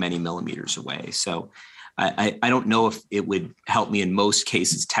many millimeters away. So I don't know if it would help me in most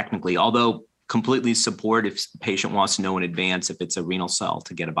cases technically, although completely support if the patient wants to know in advance if it's a renal cell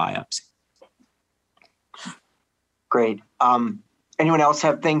to get a biopsy. Great. Anyone else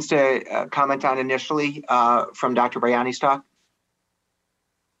have things to comment on initially from Dr. Baiani's talk?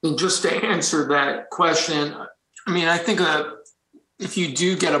 And just to answer that question, I mean, I think if you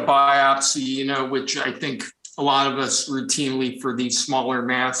do get a biopsy, which I think a lot of us routinely for these smaller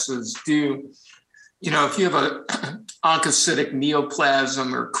masses do, if you have a oncocytic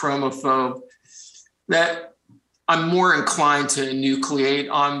neoplasm or chromophobe, that I'm more inclined to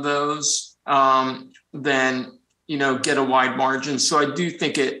enucleate on those than, get a wide margin. So I do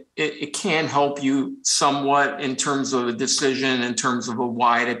think it can help you somewhat in terms of a decision, in terms of a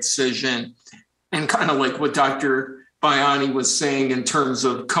wide excision, and kind of like what Dr. Baiani was saying in terms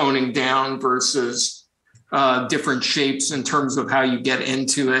of coning down versus different shapes in terms of how you get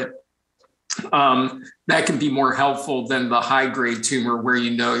into it. That can be more helpful than the high grade tumor where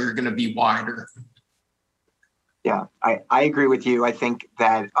you're going to be wider. Yeah, I agree with you. I think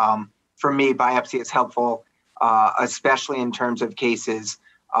that for me, biopsy is helpful, especially in terms of cases.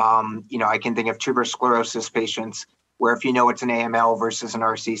 I can think of tuberous sclerosis patients where if it's an AML versus an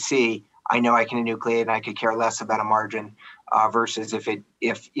RCC, I know I can enucleate and I could care less about a margin versus if the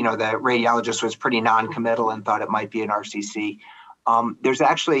radiologist was pretty non-committal and thought it might be an RCC. There's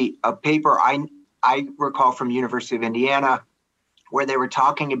actually a paper I recall from University of Indiana, where they were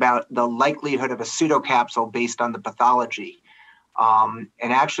talking about the likelihood of a pseudocapsule based on the pathology. And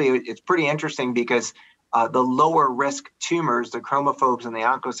actually, it's pretty interesting because the lower risk tumors, the chromophobes and the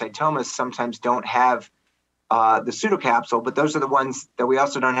oncocytomas, sometimes don't have the pseudocapsule, but those are the ones that we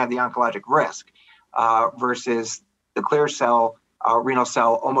also don't have the oncologic risk, versus the clear cell renal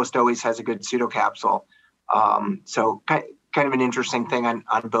cell almost always has a good pseudocapsule. So kind of an interesting thing on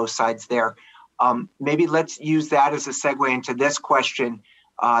both sides there. Maybe let's use that as a segue into this question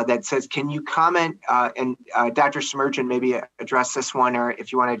that says, can you comment, and Dr. Submergent, maybe address this one, or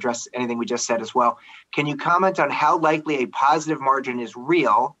if you want to address anything we just said as well. Can you comment on how likely a positive margin is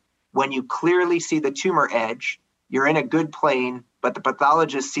real when you clearly see the tumor edge, you're in a good plane, but the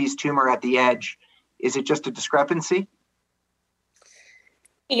pathologist sees tumor at the edge? Is it just a discrepancy?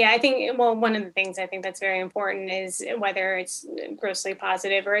 Yeah, I think, well, one of the things I think that's very important is whether it's grossly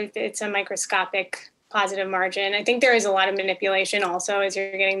positive or if it's a microscopic positive margin. I think there is a lot of manipulation also as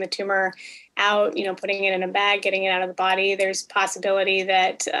you're getting the tumor out, putting it in a bag, getting it out of the body. There's possibility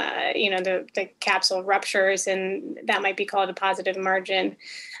that, the capsule ruptures, and that might be called a positive margin.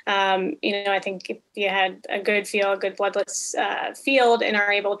 I think if you had a good bloodless field and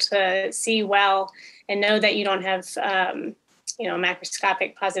are able to see well and know that you don't have, a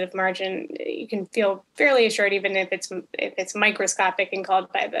macroscopic positive margin, you can feel fairly assured, even if it's microscopic and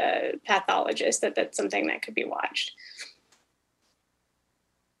called by the pathologist, that that's something that could be watched.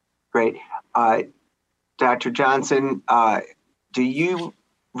 Great. Dr. Johnson, do you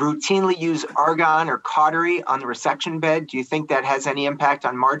routinely use argon or cautery on the resection bed? Do you think that has any impact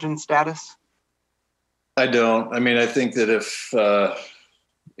on margin status? I don't. I mean, I think that if,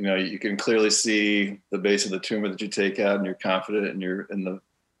 you can clearly see the base of the tumor that you take out and you're confident and that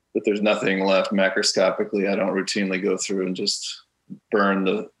there's nothing left macroscopically, I don't routinely go through and just burn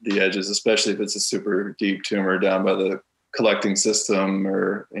the edges, especially if it's a super deep tumor down by the collecting system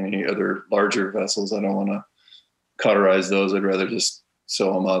or any other larger vessels. I don't want to cauterize those. I'd rather just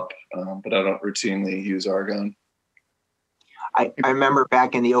sew them up, but I don't routinely use argon. I remember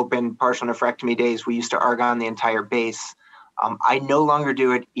back in the open partial nephrectomy days, we used to argon the entire base. I no longer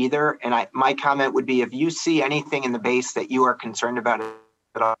do it either. And my comment would be, if you see anything in the base that you are concerned about,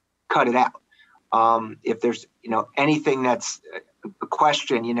 cut it out. If there's, anything that's a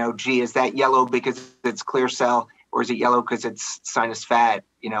question, is that yellow because it's clear cell, or is it yellow because it's sinus fat?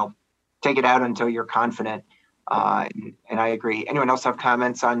 Take it out until you're confident. And I agree. Anyone else have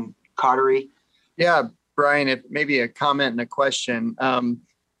comments on cautery? Yeah, Brian, if maybe a comment and a question.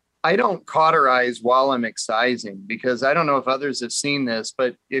 I don't cauterize while I'm excising, because I don't know if others have seen this,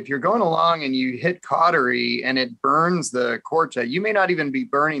 but if you're going along and you hit cautery and it burns the cortex, you may not even be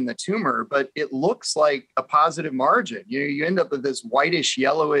burning the tumor, but it looks like a positive margin. You end up with this whitish,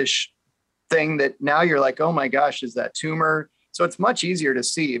 yellowish thing that now you're like, oh my gosh, is that tumor? So it's much easier to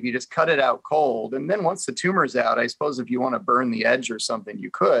see if you just cut it out cold. And then once the tumor's out, I suppose if you want to burn the edge or something, you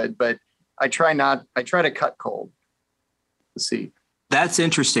could, but I try to cut cold to see. That's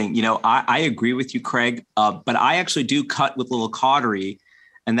interesting. I agree with you, Craig, but I actually do cut with little cautery,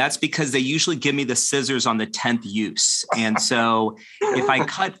 and that's because they usually give me the scissors on the 10th use. And so if I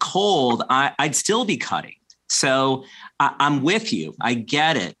cut cold, I'd still be cutting. So I'm with you. I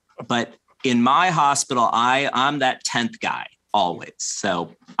get it. But in my hospital, I'm that 10th guy always.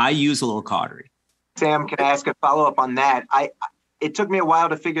 So I use a little cautery. Sam, can I ask a follow-up on that? It took me a while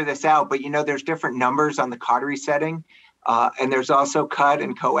to figure this out, but there's different numbers on the cautery setting. And there's also cut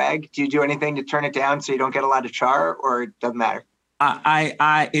and coag. Do you do anything to turn it down so you don't get a lot of char, or it doesn't matter?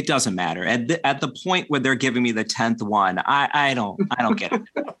 It doesn't matter. At the point where they're giving me the 10th one, I don't get it.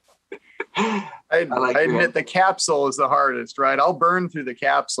 I admit the capsule is the hardest, right? I'll burn through the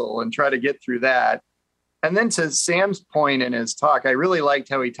capsule and try to get through that. And then to Sam's point in his talk, I really liked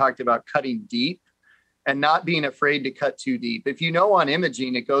how he talked about cutting deep and not being afraid to cut too deep. If on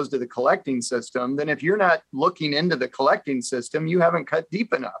imaging, it goes to the collecting system, then if you're not looking into the collecting system, you haven't cut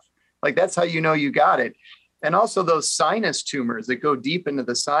deep enough. Like, that's how you got it. And also those sinus tumors that go deep into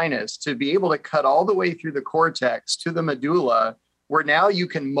the sinus, to be able to cut all the way through the cortex to the medulla, where now you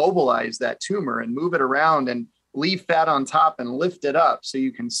can mobilize that tumor and move it around and leave fat on top and lift it up so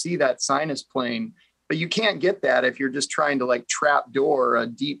you can see that sinus plane. But you can't get that if you're just trying to trap door a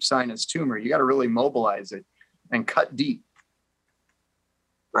deep sinus tumor. You got to really mobilize it and cut deep.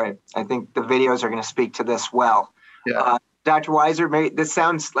 Right. I think the videos are going to speak to this well. Yeah. Dr. Weiser, this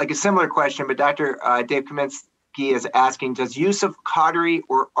sounds like a similar question, but Dr. Dave Kaminsky is asking, does use of cautery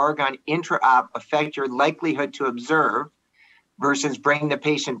or argon intra-op affect your likelihood to observe versus bring the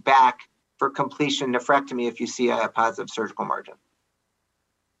patient back for completion nephrectomy if you see a positive surgical margin?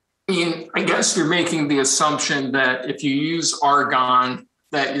 mean, I guess you're making the assumption that if you use argon,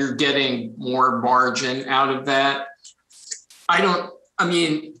 that you're getting more margin out of that.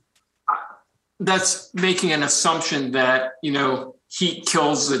 That's making an assumption that, heat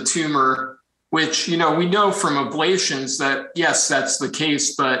kills the tumor, which, we know from ablations that, yes, that's the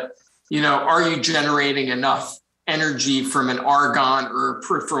case, but, are you generating enough energy from an argon or a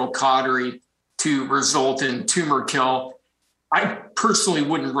peripheral cautery to result in tumor kill? I personally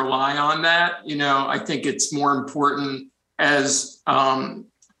wouldn't rely on that. I think it's more important, as,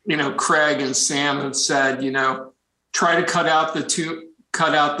 Craig and Sam have said, try to cut out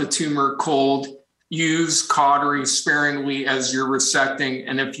the tumor cold, use cautery sparingly as you're resecting.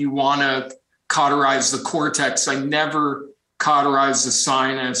 And if you want to cauterize the cortex, I never cauterize the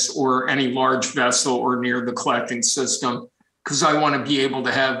sinus or any large vessel or near the collecting system, because I want to be able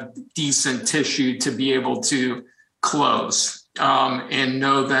to have decent tissue to be able to close and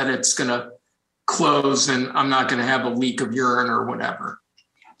know that it's going to close and I'm not going to have a leak of urine or whatever.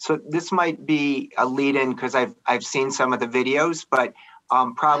 So this might be a lead-in because I've seen some of the videos, but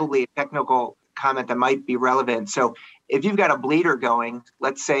probably a technical comment that might be relevant. So if you've got a bleeder going,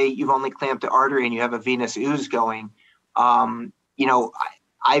 let's say you've only clamped the artery and you have a venous ooze going, I've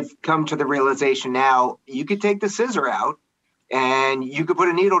come to the realization now you could take the scissor out and you could put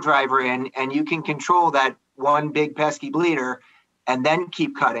a needle driver in and you can control that one big pesky bleeder and then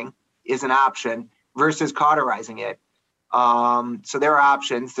keep cutting is an option versus cauterizing it. So there are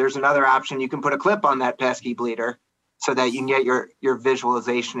options. There's another option. You can put a clip on that pesky bleeder so that you can get your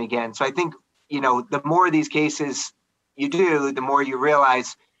visualization again. So I think, the more of these cases you do, the more you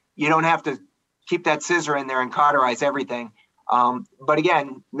realize you don't have to keep that scissor in there and cauterize everything. But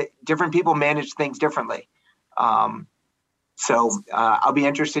again, different people manage things differently. So I'll be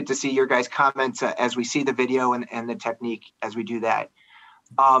interested to see your guys' comments as we see the video and the technique as we do that.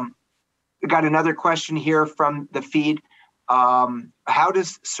 We got another question here from the feed. How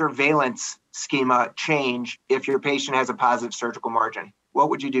does surveillance schema change if your patient has a positive surgical margin? What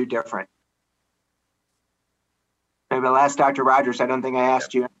would you do different? Maybe I'll ask Dr. Rogers. I don't think I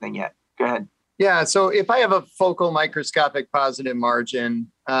asked you anything yet. Go ahead. Yeah, so if I have a focal microscopic positive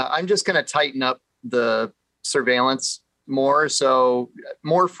margin, I'm just going to tighten up the surveillance more, so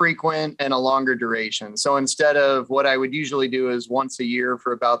more frequent and a longer duration. So instead of what I would usually do is once a year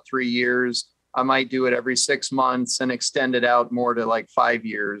for about 3 years, I might do it every 6 months and extend it out more to like 5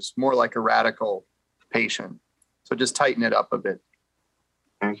 years, more like a radical patient. So just tighten it up a bit.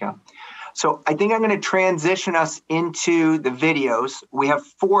 There you go. So I think I'm going to transition us into the videos. We have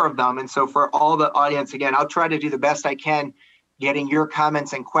 4 of them. And so for all the audience, again, I'll try to do the best I can getting your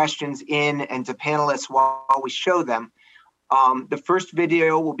comments and questions in and to panelists while we show them. The first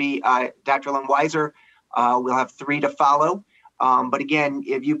video will be Dr. Len Weiser. We'll have 3 to follow. But again,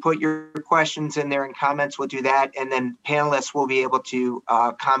 if you put your questions in there and comments, we'll do that. And then panelists will be able to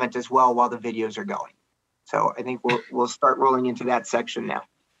comment as well while the videos are going. So I think we'll start rolling into that section now.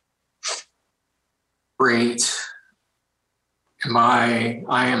 Great. I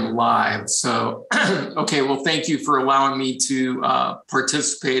am live. So, okay, well, thank you for allowing me to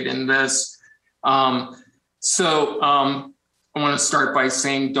participate in this. I want to start by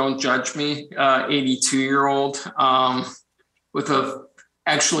saying, don't judge me, 82-year-old with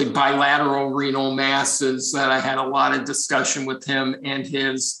actually bilateral renal masses that I had a lot of discussion with him and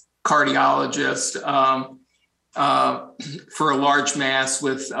his cardiologist for a large mass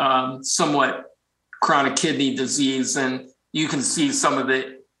with somewhat chronic kidney disease. And you can see some of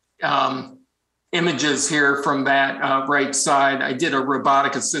the images here from that right side. I did a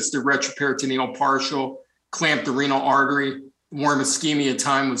robotic assisted retroperitoneal partial, clamped the renal artery. Warm ischemia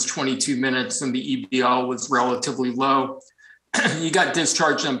time was 22 minutes and the EBL was relatively low. He got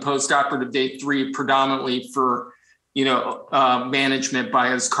discharged on postoperative day 3, predominantly for, management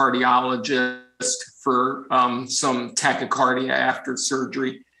by his cardiologist for some tachycardia after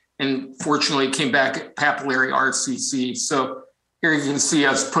surgery. And fortunately came back at papillary RCC. So here you can see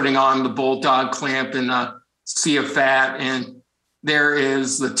us putting on the bulldog clamp and a sea of fat. And there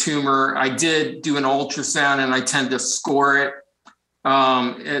is the tumor. I did do an ultrasound and I tend to score it,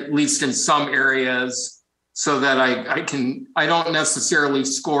 at least in some areas, so that I don't necessarily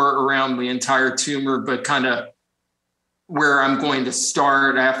score around the entire tumor, but kind of where I'm going to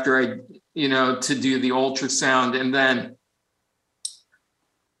start after I, to do the ultrasound. And then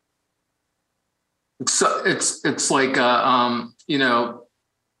it's like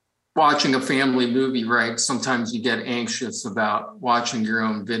watching a family movie, right? Sometimes you get anxious about watching your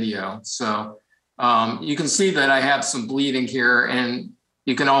own video. So you can see that I have some bleeding here, and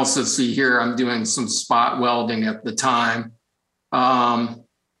you can also see here I'm doing some spot welding at the time.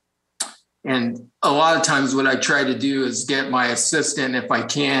 And a lot of times what I try to do is get my assistant, if I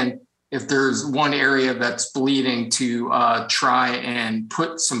can, if there's one area that's bleeding, to try and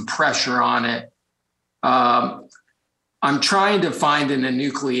put some pressure on it. I'm trying to find an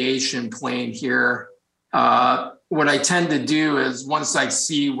enucleation plane here. What I tend to do is, once I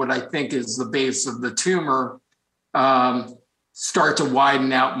see what I think is the base of the tumor, start to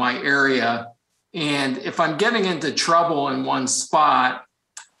widen out my area. And if I'm getting into trouble in one spot,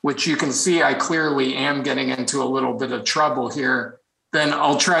 which you can see I clearly am getting into a little bit of trouble here, then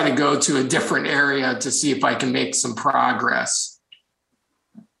I'll try to go to a different area to see if I can make some progress.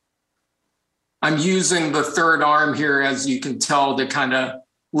 I'm using the third arm here, as you can tell, to kind of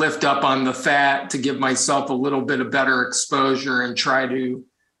lift up on the fat to give myself a little bit of better exposure and try to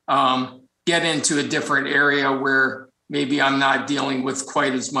get into a different area where maybe I'm not dealing with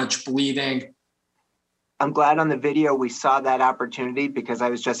quite as much bleeding. I'm glad on the video we saw that opportunity, because I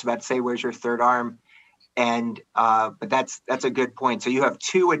was just about to say, where's your third arm? And but that's a good point. So you have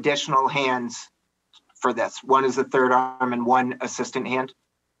two additional hands for this. One is the third arm and one assistant hand?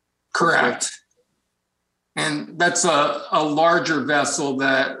 Correct. And that's a larger vessel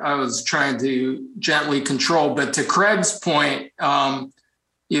that I was trying to gently control. But to Craig's point,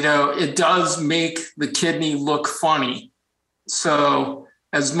 it does make the kidney look funny. So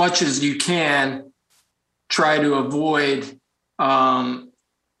as much as you can, try to avoid,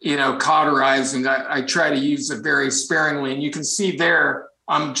 cauterizing. I try to use it very sparingly. And you can see there,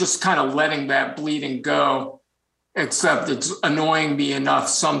 I'm just kind of letting that bleeding go, except it's annoying me enough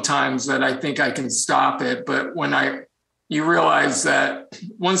sometimes that I think I can stop it. But when you realize that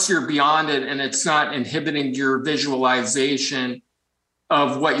once you're beyond it and it's not inhibiting your visualization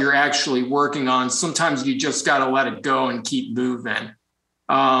of what you're actually working on, sometimes you just got to let it go and keep moving.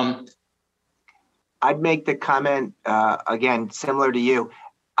 I'd make the comment, again, similar to you.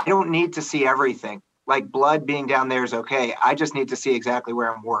 I don't need to see everything. Like, blood being down there is okay. I just need to see exactly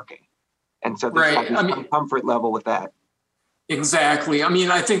where I'm working. And so there's some comfort level with that. Exactly. I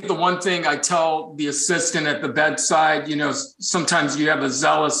mean, I think the one thing I tell the assistant at the bedside, sometimes you have a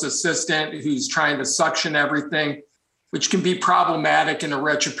zealous assistant who's trying to suction everything, which can be problematic in a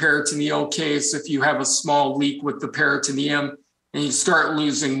retroperitoneal case if you have a small leak with the peritoneum and you start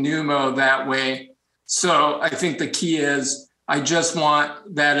losing pneumo that way. So I think the key is, I just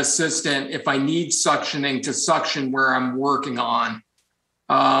want that assistant, if I need suctioning, to suction where I'm working on.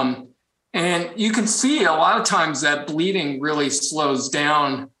 And you can see a lot of times that bleeding really slows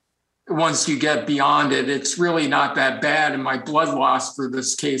down once you get beyond it. It's really not that bad. And my blood loss for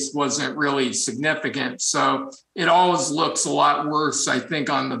this case wasn't really significant. So it always looks a lot worse, I think,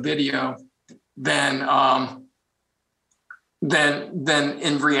 on the video than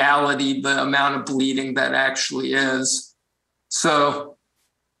in reality, the amount of bleeding that actually is. So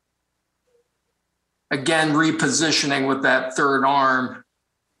again, repositioning with that third arm,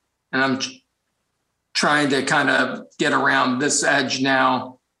 and I'm trying to kind of get around this edge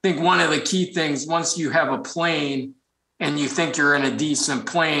now. I think one of the key things, once you have a plane and you think you're in a decent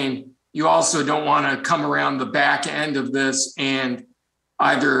plane, you also don't want to come around the back end of this and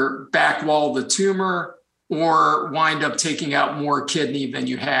either back wall the tumor or wind up taking out more kidney than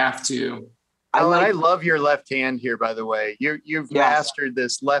you have to. I love your left hand here, by the way. You've mastered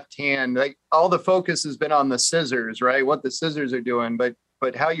this left hand. Like, all the focus has been on the scissors, right? What the scissors are doing, but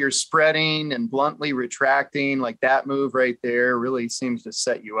how you're spreading and bluntly retracting, like that move right there, really seems to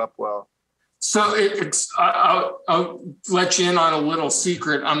set you up well. So I'll let you in on a little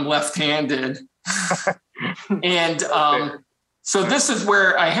secret. I'm left-handed. And so this is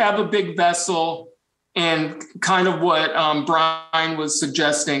where I have a big vessel, and kind of what Brian was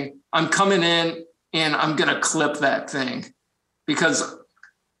suggesting, I'm coming in and I'm going to clip that thing, because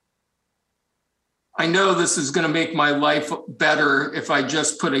I know this is going to make my life better if I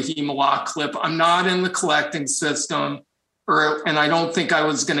just put a Hem-o-lok clip. I'm not in the collecting system, and I don't think I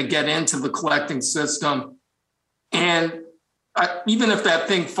was going to get into the collecting system. And even if that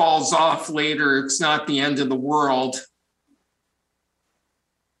thing falls off later, it's not the end of the world.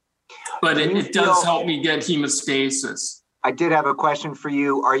 But it does help me get hemostasis. I did have a question for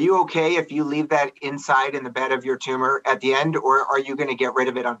you. Are you okay if you leave that inside in the bed of your tumor at the end, or are you going to get rid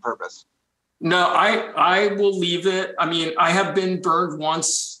of it on purpose? No, I will leave it. I mean, I have been burned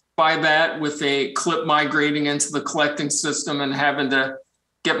once by that with a clip migrating into the collecting system and having to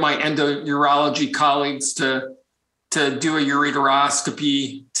get my endourology colleagues to do a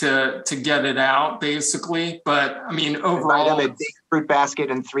ureteroscopy to get it out, basically. But I mean, overall, a big fruit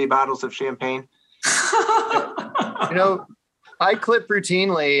basket and 3 bottles of champagne. I clip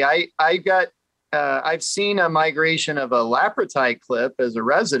routinely. I've seen a migration of a Lapratite clip as a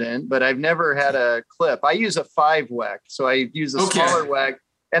resident, but I've never had a clip. I use a 5-WEC, so I use a smaller WEC,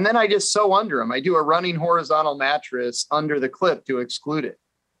 and then I just sew under them. I do a running horizontal mattress under the clip to exclude it.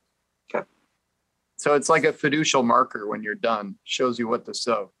 Okay. So it's like a fiducial marker when you're done. Shows you what to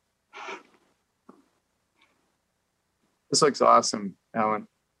sew. This looks awesome, Alan.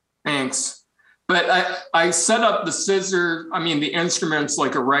 Thanks. But I set up the instruments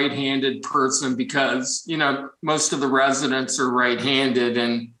like a right-handed person because, most of the residents are right-handed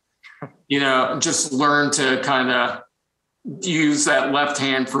and, just learn to kind of use that left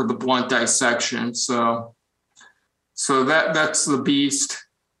hand for the blunt dissection. So that's the beast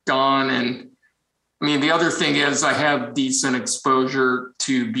gone. And the other thing is I have decent exposure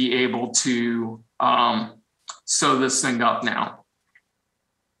to be able to sew this thing up now.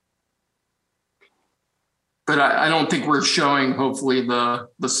 But I don't think we're showing, hopefully, the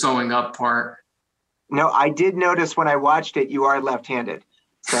sewing up part. No, I did notice when I watched it, you are left-handed.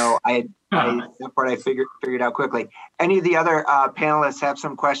 So that part I figured out quickly. Any of the other panelists have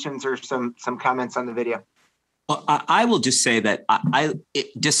some questions or some comments on the video? Well, I will just say that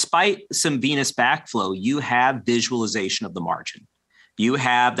despite some venous backflow, you have visualization of the margin. You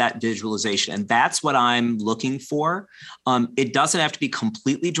have that visualization, and that's what I'm looking for. It doesn't have to be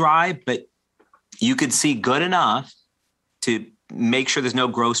completely dry, but you could see good enough to make sure there's no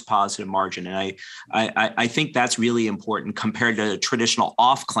gross positive margin. And I think that's really important compared to a traditional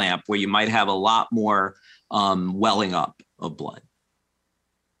off clamp where you might have a lot more welling up of blood.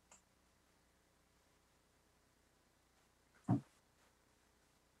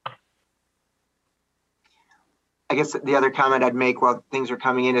 I guess the other comment I'd make while things are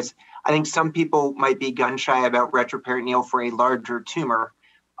coming in is I think some people might be gun shy about retroperitoneal for a larger tumor.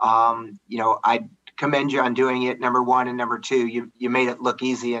 I commend you on doing it, number one, and number two, you made it look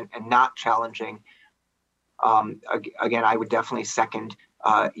easy and not challenging. Again, I would definitely second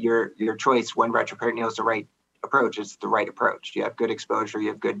your choice when retroperitoneal is the right approach. It's the right approach. You have good exposure, you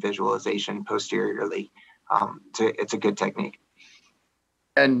have good visualization posteriorly. It's a good technique.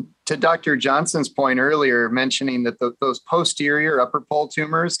 And to Dr. Johnson's point earlier, mentioning that those posterior upper pole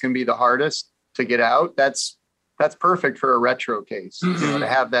tumors can be the hardest to get out, that's perfect for a retro case, to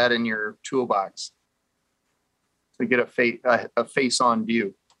have that in your toolbox to get a face-on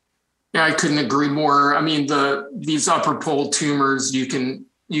view. Yeah, I couldn't agree more. These upper pole tumors, you can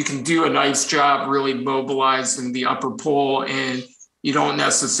do a nice job really mobilizing the upper pole, and you don't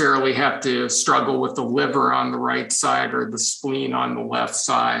necessarily have to struggle with the liver on the right side or the spleen on the left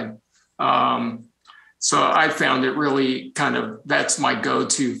side. So I found it really that's my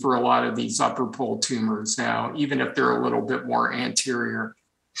go-to for a lot of these upper pole tumors now, even if they're a little bit more anterior.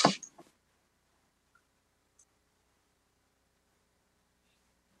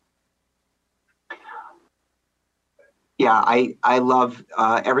 Yeah, I love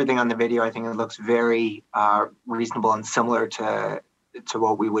everything on the video. I think it looks very reasonable and similar to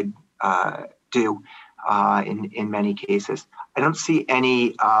what we would do in many cases. I don't see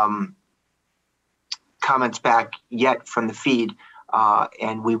any comments back yet from the feed,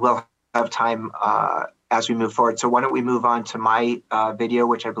 and we will have time as we move forward. So why don't we move on to my video,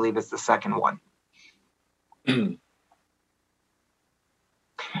 which I believe is the second one.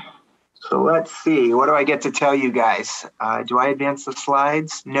 So let's see, what do I get to tell you guys? Do I advance the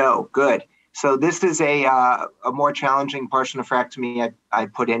slides? No, good. So this is a more challenging partial nephrectomy I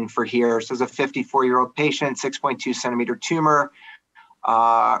put in for here. So this is a 54-year-old patient, 6.2 centimeter tumor,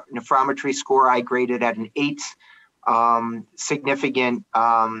 nephrometry score I graded at an 8, significant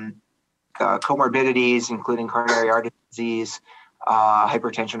comorbidities, including coronary artery disease,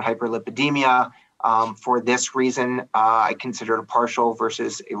 hypertension, hyperlipidemia. For this reason, I consider it a partial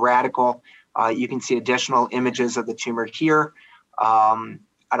versus a radical. You can see additional images of the tumor here.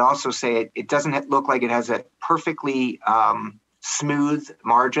 I'd also say it doesn't look like it has a perfectly smooth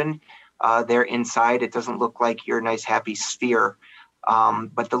margin there inside. It doesn't look like your nice happy sphere.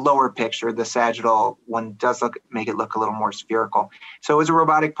 But the lower picture, the sagittal one, does make it look a little more spherical. So it was a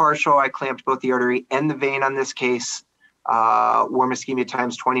robotic partial. I clamped both the artery and the vein on this case. Warm ischemia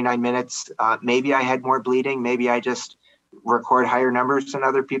times 29 minutes. Maybe I had more bleeding. Maybe I just record higher numbers than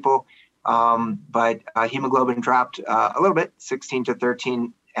other people. But hemoglobin dropped a little bit, 16 to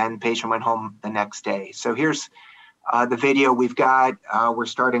 13, and the patient went home the next day. So here's the video we've got. We're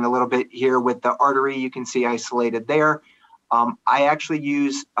starting a little bit here with the artery. You can see isolated there. I actually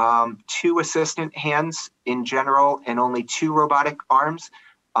use 2 assistant hands in general and only 2 robotic arms.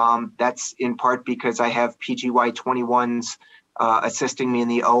 That's in part because I have PGY21s assisting me in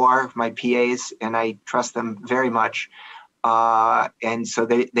the OR, my PAs, and I trust them very much. And so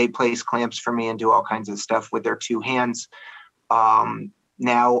they place clamps for me and do all kinds of stuff with their two hands.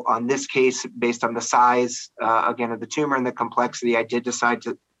 Now, on this case, based on the size, again, of the tumor and the complexity, I did decide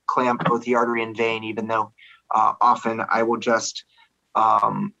to clamp both the artery and vein, even though often I will just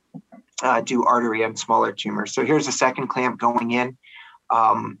do artery on smaller tumors. So here's a second clamp going in.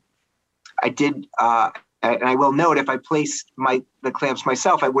 I did, and I will note, if I placed the clamps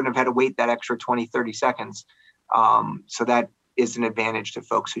myself, I wouldn't have had to wait that extra 20, 30 seconds. So that is an advantage to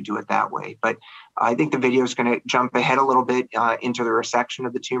folks who do it that way. But I think the video is going to jump ahead a little bit into the resection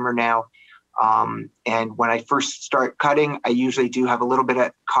of the tumor now. And when I first start cutting, I usually do have a little bit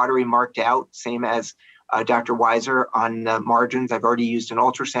of cautery marked out, same as Dr. Weiser on the margins. I've already used an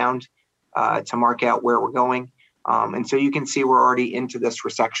ultrasound to mark out where we're going. And so you can see we're already into this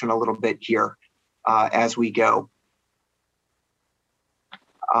resection a little bit here as we go.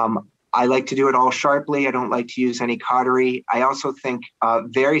 I like to do it all sharply. I don't like to use any cautery. I also think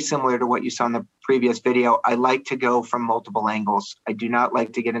very similar to what you saw in the previous video, I like to go from multiple angles. I do not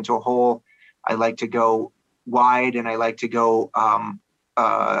like to get into a hole. I like to go wide, and I like to go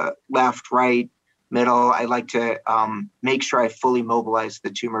left, right, middle. I like to make sure I fully mobilize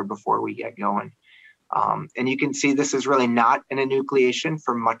the tumor before we get going. And you can see this is really not an enucleation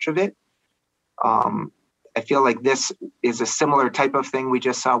for much of it. I feel like this is a similar type of thing we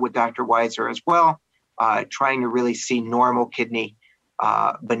just saw with Dr. Weiser as well, trying to really see normal kidney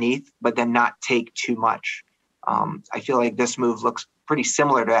beneath, but then not take too much. I feel like this move looks pretty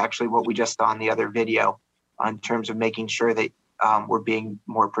similar to actually what we just saw in the other video in terms of making sure that we're being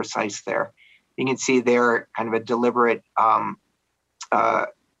more precise there. You can see there kind of a deliberate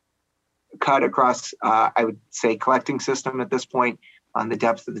cut across, I would say, collecting system at this point on the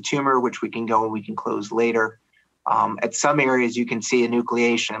depth of the tumor, which we can go and we can close later. At some areas, you can see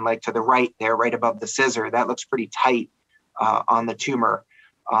enucleation, like to the right there, right above the scissor. That looks pretty tight on the tumor.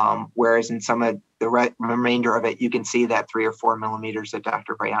 Whereas in some of the remainder of it, you can see that 3 or 4 millimeters that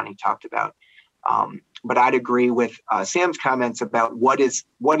Dr. Braiani talked about. But I'd agree with Sam's comments about what is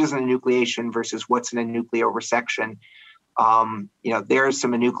an enucleation versus what's an enucleoresection. There is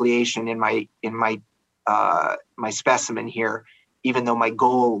some enucleation in my specimen here, even though my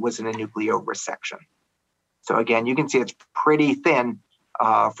goal was an enucleoresection. So again, you can see it's pretty thin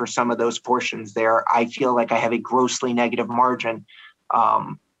for some of those portions there. I feel like I have a grossly negative margin,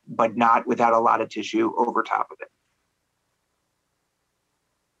 but not without a lot of tissue over top of it.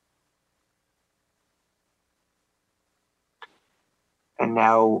 And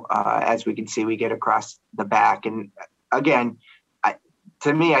now, as we can see, we get across the back. And again,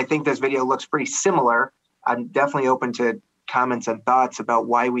 to me, I think this video looks pretty similar. I'm definitely open to comments and thoughts about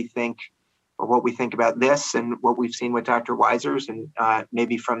why we think, or what we think about this and what we've seen with Dr. Weiser's, and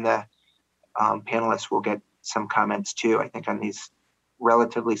maybe from the panelists we'll get some comments too, I think, on these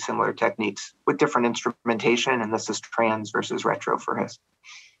relatively similar techniques with different instrumentation, and this is trans versus retro for his.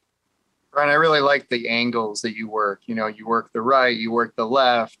 Brian, I really like the angles that you work. You work the right, you work the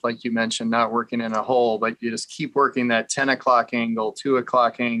left, like you mentioned, not working in a hole, but you just keep working that 10 o'clock angle, 2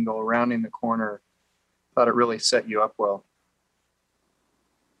 o'clock angle, rounding the corner. Thought it really set you up well.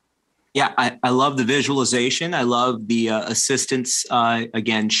 Yeah, I love the visualization. I love the assistance,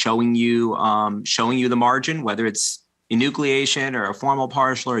 again, showing you the margin, whether it's enucleation or a formal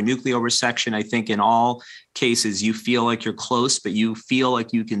partial or enucleoresection. I think in all cases, you feel like you're close, but you feel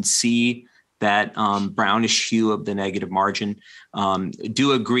like you can see that brownish hue of the negative margin.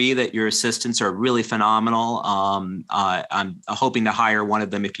 Do agree that your assistants are really phenomenal. I'm hoping to hire one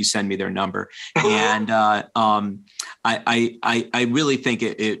of them if you send me their number. And I really think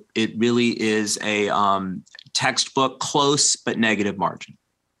it really is a textbook close but negative margin.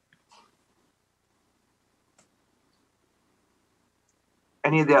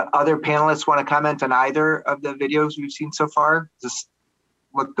 Any of the other panelists want to comment on either of the videos we've seen so far?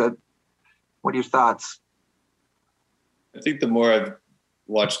 What are your thoughts? I think the more I've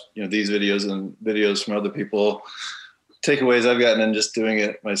watched, these videos and videos from other people, takeaways I've gotten in just doing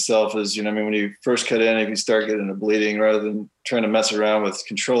it myself is, when you first cut in, if you start getting a bleeding, rather than trying to mess around with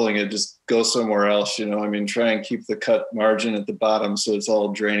controlling it, just go somewhere else. Try and keep the cut margin at the bottom so it's all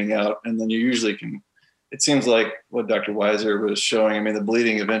draining out, and then you usually can. It seems like what Dr. Weiser was showing. The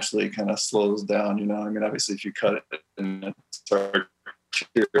bleeding eventually kind of slows down. Obviously, if you cut it and start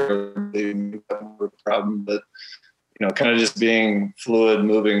a problem, but kind of just being fluid,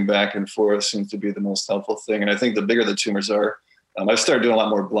 moving back and forth seems to be the most helpful thing. And I think the bigger the tumors are, I've started doing a lot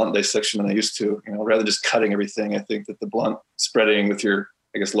more blunt dissection than I used to. Rather than just cutting everything, I think that the blunt spreading with your,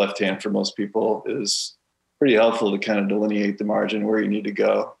 left hand for most people is pretty helpful to kind of delineate the margin where you need to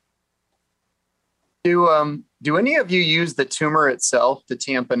go. Do any of you use the tumor itself to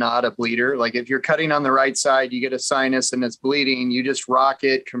tamponade a bleeder? Like if you're cutting on the right side, you get a sinus and it's bleeding, you just rock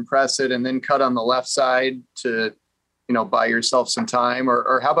it, compress it, and then cut on the left side to, buy yourself some time?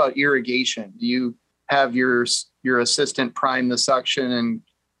 Or how about irrigation? Do you have your assistant prime the suction and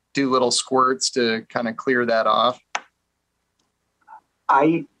do little squirts to kind of clear that off?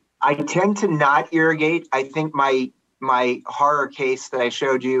 I tend to not irrigate. I think my horror case that I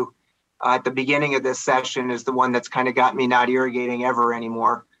showed you at the beginning of this session is the one that's kind of got me not irrigating ever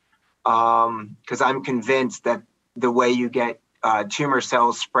anymore. Because I'm convinced that the way you get tumor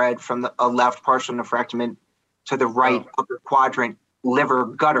cells spread from a left partial nephrectomy to the right upper quadrant liver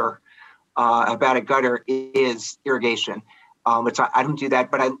gutter, hepatic gutter, is irrigation. Which I don't do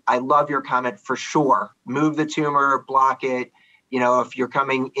that, but I love your comment for sure. Move the tumor, block it. If you're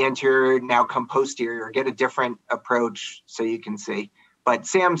coming anterior, now come posterior, get a different approach so you can see. But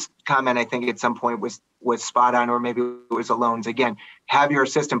Sam's comment, I think at some point was spot on, or maybe it was Alone's. Again, have your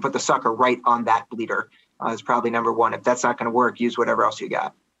assistant put the sucker right on that bleeder is probably number one. If that's not going to work, use whatever else you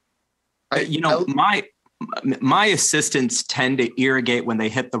got. My assistants tend to irrigate when they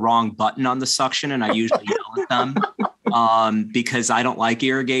hit the wrong button on the suction, and I usually yell at them because I don't like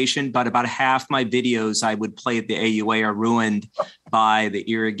irrigation. But about half my videos I would play at the AUA are ruined by the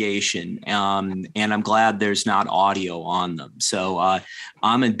irrigation, and I'm glad there's not audio on them. So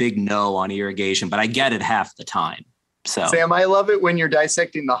I'm a big no on irrigation, but I get it half the time. So Sam, I love it when you're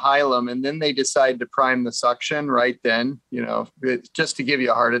dissecting the hilum and then they decide to prime the suction right then, just to give you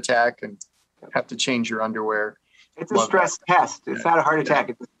a heart attack and have to change your underwear. It's a stress test. It's not a heart attack.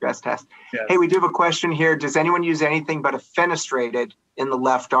 It's a stress test. Yes. Hey, we do have a question here. Does anyone use anything but a fenestrated in the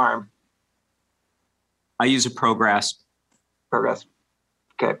left arm? I use a Progress. Progress.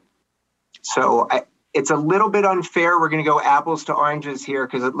 Okay. So it's a little bit unfair. We're going to go apples to oranges here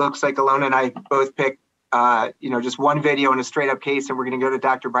because it looks like Alona and I both picked, just one video in a straight up case, and we're going to go to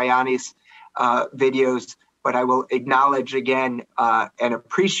Dr. Bayani's videos. But I will acknowledge again and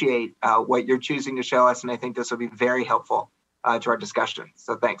appreciate what you're choosing to show us. And I think this will be very helpful to our discussion.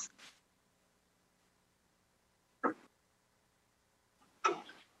 So thanks.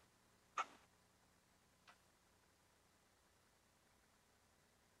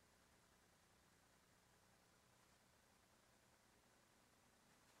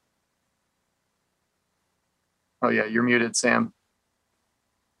 Oh, yeah, you're muted, Sam.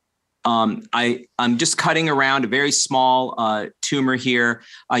 I'm just cutting around a very small tumor here.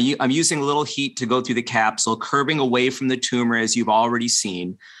 I'm using a little heat to go through the capsule, curving away from the tumor, as you've already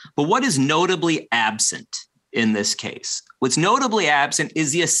seen. But what is notably absent in this case? What's notably absent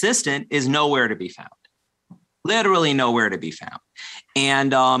is the assistant is nowhere to be found, literally nowhere to be found.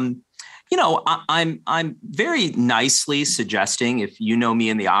 And I'm very nicely suggesting, if you know me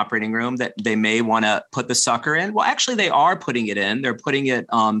in the operating room, that they may want to put the sucker in. Well, actually, they are putting it in. They're putting it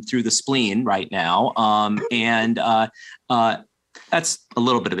through the spleen right now. And that's a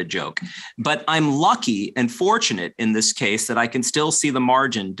little bit of a joke. But I'm lucky and fortunate in this case that I can still see the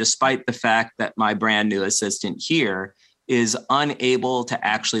margin, despite the fact that my brand new assistant here is unable to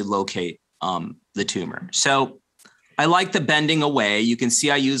actually locate the tumor. So I like the bending away. You can see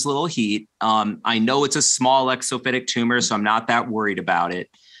I use a little heat. I know it's a small exophytic tumor, so I'm not that worried about it.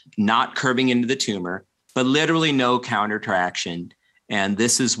 Not curving into the tumor, but literally no counter traction. And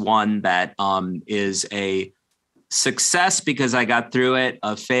this is one that is a success because I got through it,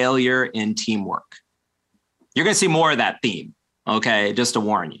 a failure in teamwork. You're going to see more of that theme, okay, just to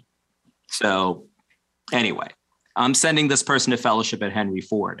warn you. So anyway. I'm sending this person to fellowship at Henry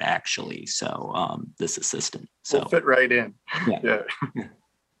Ford, actually. So this assistant. So we'll fit right in. Yeah.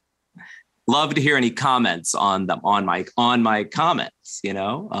 Love to hear any comments on my comments,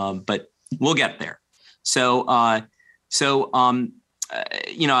 but we'll get there. So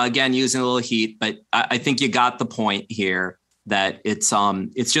again, using a little heat, but I think you got the point here that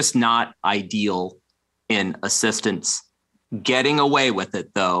it's just not ideal in assistants getting away with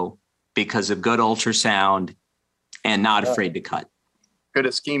it though, because of good ultrasound. And not afraid to cut. Good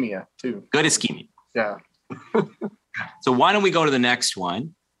ischemia, too. Good ischemia. Yeah. So why don't we go to the next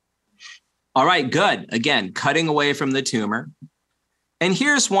one? All right, good. Again, cutting away from the tumor. And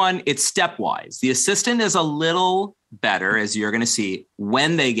here's one, it's stepwise. The assistant is a little better, as you're going to see,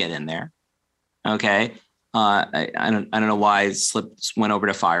 when they get in there. Okay. I don't know why I went over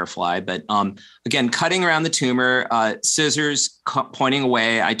to Firefly, but again, cutting around the tumor, scissors pointing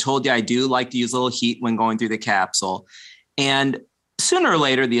away. I told you I do like to use a little heat when going through the capsule, and sooner or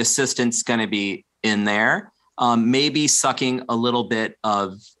later the assistant's going to be in there, maybe sucking a little bit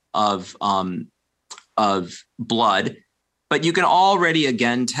of blood. But you can already,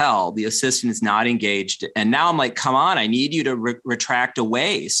 again, tell the assistant is not engaged. And now I'm like, come on, I need you to retract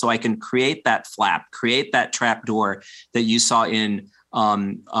away so I can create that flap, create that trap door that you saw in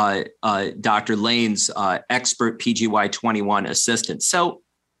Dr. Lane's expert PGY-21 assistant. So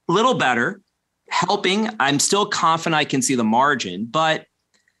a little better, helping. I'm still confident I can see the margin, but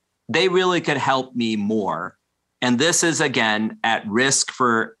they really could help me more. And this is, again, at risk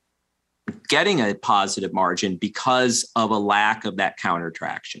for getting a positive margin because of a lack of that counter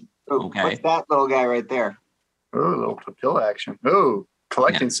traction. Okay. What's that little guy right there? Oh, a little papilla action. Oh,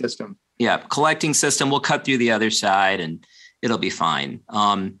 collecting system. Yeah, collecting system. We'll cut through the other side and it'll be fine.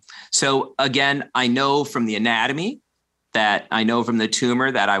 So again, I know from the anatomy that I know from the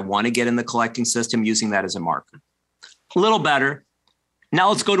tumor that I want to get in the collecting system using that as a marker. A little better. Now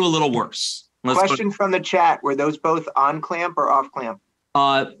let's go to a little worse. Question from the chat. Were those both on clamp or off clamp?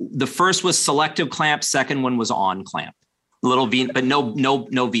 The first was selective clamp. Second one was on clamp. Little but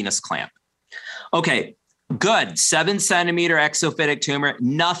no venous clamp. Okay, good. 7 centimeter exophytic tumor.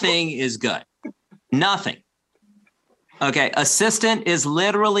 Nothing is good. Nothing. Okay, assistant is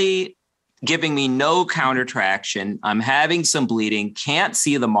literally giving me no counter traction. I'm having some bleeding. Can't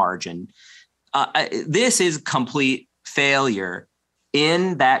see the margin. This is complete failure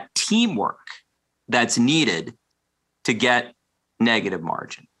in that teamwork that's needed to get negative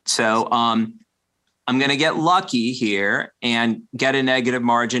margin. So I'm going to get lucky here and get a negative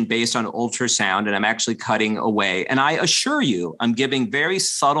margin based on ultrasound, and I'm actually cutting away. And I assure you, I'm giving very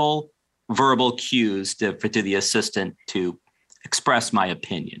subtle verbal cues to the assistant to express my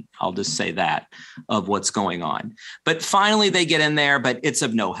opinion. I'll just say that of what's going on. But finally, they get in there, but it's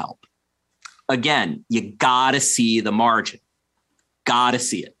of no help. Again, you got to see the margin. Got to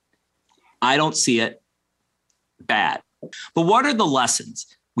see it. I don't see it. Bad. But what are the lessons?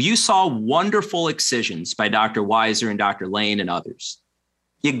 You saw wonderful excisions by Dr. Weiser and Dr. Lane and others.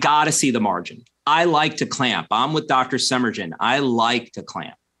 You got to see the margin. I like to clamp. I'm with Dr. Semergen. I like to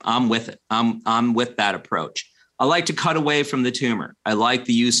clamp. I'm with it. I'm with that approach. I like to cut away from the tumor. I like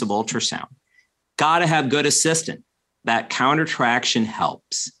the use of ultrasound. Got to have good assistant. That counter traction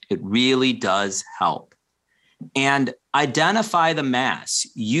helps. It really does help. And identify the mass.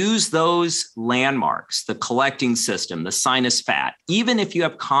 Use those landmarks, the collecting system, the sinus fat. Even if you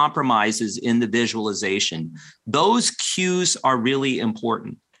have compromises in the visualization, those cues are really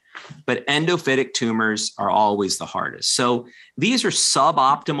important. But endophytic tumors are always the hardest. So these are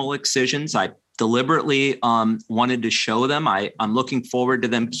suboptimal excisions. I deliberately wanted to show them. I'm looking forward to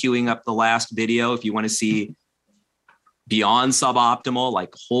them queuing up the last video. If you want to see beyond suboptimal,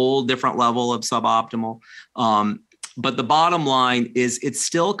 like whole different level of suboptimal. But the bottom line is it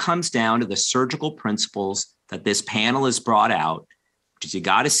still comes down to the surgical principles that this panel has brought out, which is you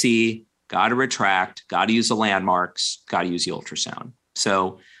got to see, got to retract, got to use the landmarks, got to use the ultrasound.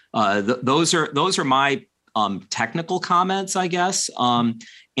 So those are my technical comments, I guess.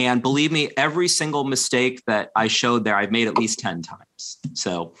 And believe me, every single mistake that I showed there, I've made at least 10 times.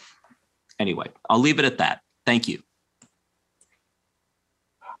 So anyway, I'll leave it at that. Thank you.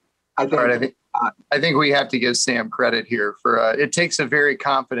 I think we have to give Sam credit here for it takes a very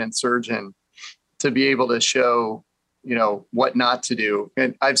confident surgeon to be able to show, what not to do.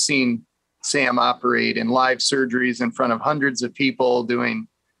 And I've seen Sam operate in live surgeries in front of hundreds of people doing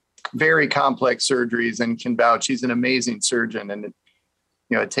very complex surgeries and can vouch he's an amazing surgeon. And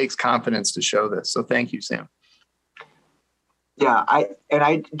it takes confidence to show this. So thank you, Sam. Yeah,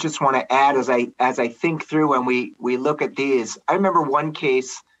 I just want to add as I think through when we look at these, I remember one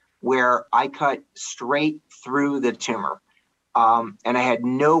case where I cut straight through the tumor, and I had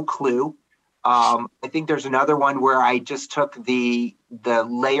no clue. I think there's another one where I just took the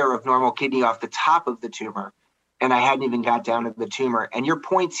layer of normal kidney off the top of the tumor, and I hadn't even got down to the tumor. And your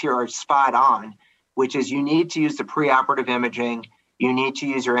points here are spot on, which is you need to use the preoperative imaging, you need to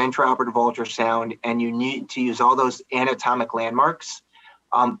use your intraoperative ultrasound, and you need to use all those anatomic landmarks.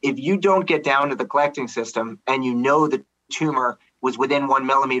 If you don't get down to the collecting system and the tumor was within 1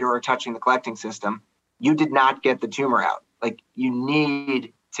 millimeter or touching the collecting system, you did not get the tumor out. Like, you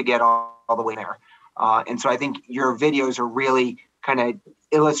need to get all the way there. And so I think your videos are really kind of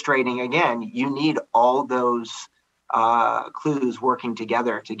illustrating, again, you need all those clues working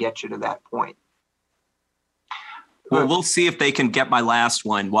together to get you to that point. Well, we'll see if they can get my last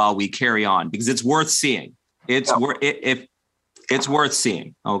one while we carry on, because it's worth seeing. It's worth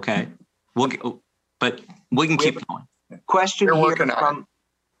seeing. Okay. But we can keep going. Question here from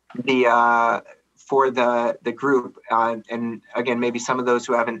for the group, and again, maybe some of those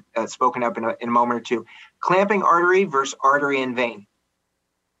who haven't spoken up in a moment or two. Clamping artery versus artery and vein.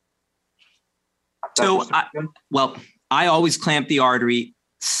 So, I always clamp the artery.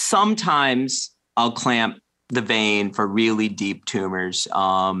 Sometimes I'll clamp the vein for really deep tumors,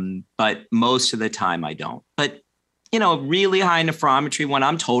 but most of the time I don't. But, really high nephrometry one,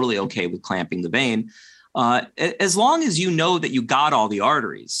 I'm totally okay with clamping the vein, as long as you know that you got all the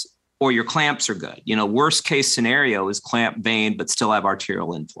arteries or your clamps are good. Worst case scenario is clamp vein, but still have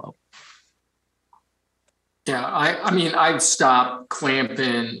arterial inflow. Yeah, I've stopped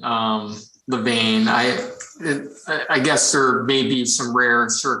clamping the vein. I guess there may be some rare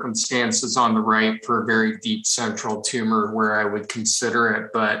circumstances on the right for a very deep central tumor where I would consider it,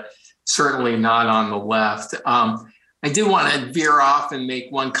 but certainly not on the left. I do want to veer off and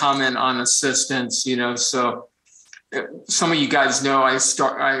make one comment on assistance. So some of you guys know I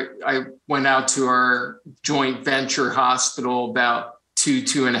went out to our joint venture hospital about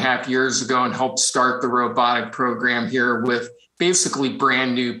 2.5 years ago and helped start the robotic program here with basically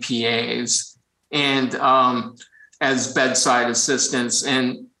brand new PAs and as bedside assistants.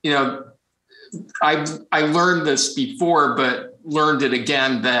 And, I learned this before, but learned it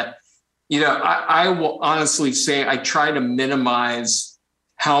again that, I will honestly say I try to minimize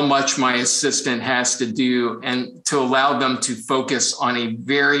how much my assistant has to do and to allow them to focus on a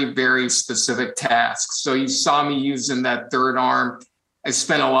very, very specific task. So you saw me using that third arm. I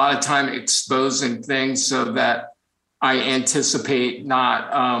spent a lot of time exposing things so that I anticipate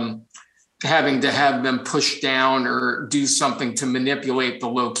not having to have them push down or do something to manipulate the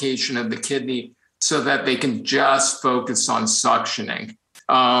location of the kidney so that they can just focus on suctioning.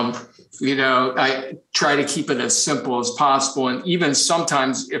 I try to keep it as simple as possible. And even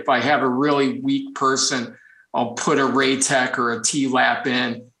sometimes if I have a really weak person, I'll put a Raytech or a TLAP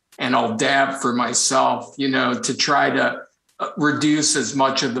in and I'll dab for myself, to try to reduce as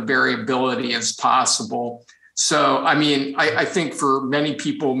much of the variability as possible. So, I think for many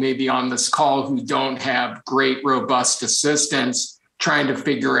people maybe on this call who don't have great, robust assistants, trying to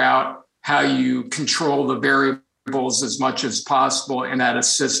figure out how you control the variables as much as possible and that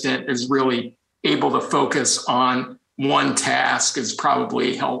assistant is really able to focus on one task is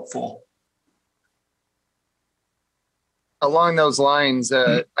probably helpful. Along those lines,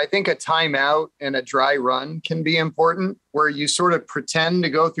 I think a timeout and a dry run can be important, where you sort of pretend to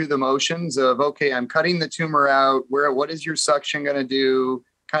go through the motions of, okay, I'm cutting the tumor out. What is your suction going to do?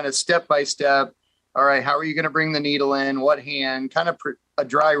 Kind of step by step. All right, how are you going to bring the needle in? What hand? Kind of a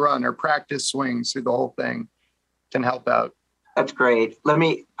dry run or practice swings through the whole thing can help out. That's great.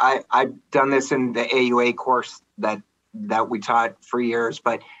 I've done this in the AUA course that we taught for years,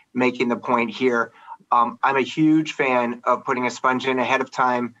 but making the point here, I'm a huge fan of putting a sponge in ahead of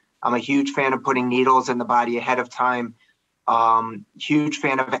time. I'm a huge fan of putting needles in the body ahead of time. Huge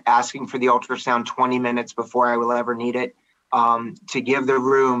fan of asking for the ultrasound 20 minutes before I will ever need it, to give the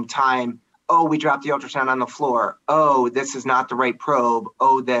room time. Oh, we dropped the ultrasound on the floor. Oh, this is not the right probe.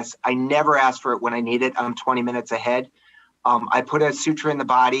 Oh, this. I never ask for it when I need it. I'm 20 minutes ahead. I put a suture in the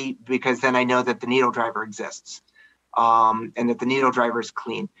body because then I know that the needle driver exists, and that the needle driver is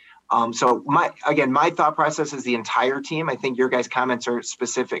clean. So my thought process is the entire team. I think your guys' comments are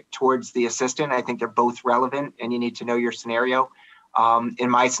specific towards the assistant. I think they're both relevant and you need to know your scenario. In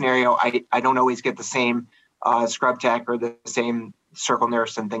my scenario, I don't always get the same scrub tech or the same circle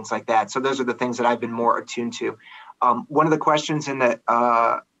nurse and things like that. So those are the things that I've been more attuned to. One of the questions in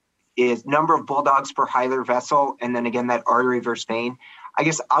the is number of bulldogs per hilar vessel, and then again that artery versus vein. I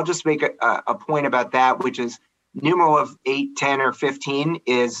guess I'll just make a point about that, which is numeral of 8, 10, or 15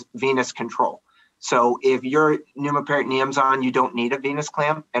 is venous control. So if your pneumoperitoneum's on, you don't need a venous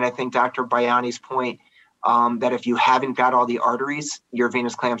clamp. And I think Dr. Bayani's point that if you haven't got all the arteries, your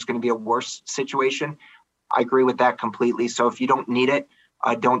venous clamp's going to be a worse situation. I agree with that completely. So if you don't need it,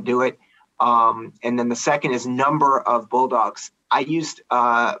 don't do it. And then the second is number of bulldogs. I used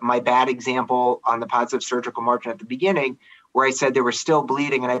my bad example on the positive surgical margin at the beginning, where I said they were still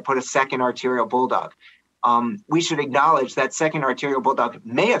bleeding and I put a second arterial bulldog. We should acknowledge that second arterial bulldog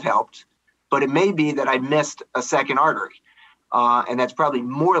may have helped, but it may be that I missed a second artery. And that's probably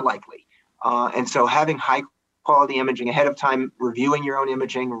more likely. And so having high quality imaging ahead of time, reviewing your own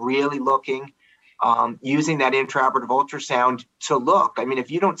imaging, really looking, using that intraoperative ultrasound to look. I mean, if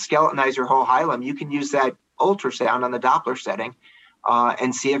you don't skeletonize your whole hilum, you can use that ultrasound on the Doppler setting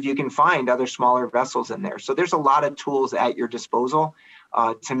and see if you can find other smaller vessels in there. So there's a lot of tools at your disposal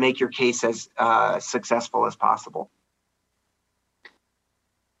to make your case as successful as possible.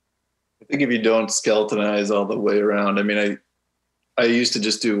 I think if you don't skeletonize all the way around, I mean, I used to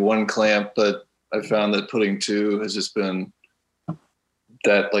just do one clamp, but I found that putting two has just been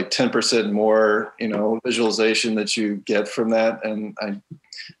that like 10% more, visualization that you get from that. And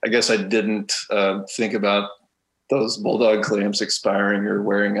I guess I didn't think about those bulldog clamps expiring or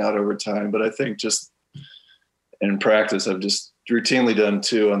wearing out over time. But I think just in practice, I've just routinely done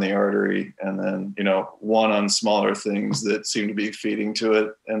 2 on the artery, and then, 1 on smaller things that seem to be feeding to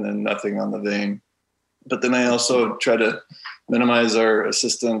it, and then nothing on the vein. But then I also try to minimize our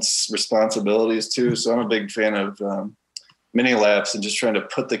assistants' responsibilities too. So I'm a big fan of mini laps and just trying to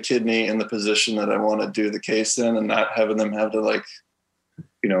put the kidney in the position that I want to do the case in, and not having them have to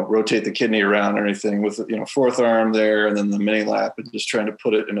rotate the kidney around or anything, with, fourth arm there and then the mini lap, and just trying to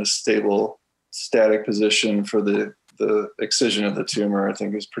put it in a stable, static position for the excision of the tumor. I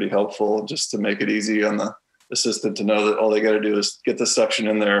think is pretty helpful, just to make it easy on the assistant to know that all they got to do is get the suction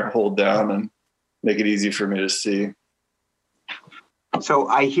in there, hold down, and make it easy for me to see. So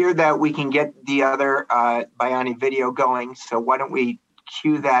I hear that we can get the other Bionic video going. So why don't we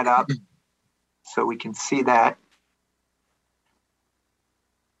cue that up so we can see that?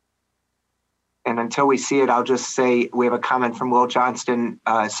 And until we see it, I'll just say we have a comment from Will Johnston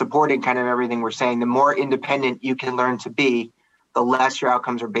supporting kind of everything we're saying. The more independent you can learn to be, the less your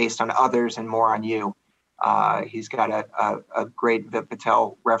outcomes are based on others and more on you. He's got a great Vip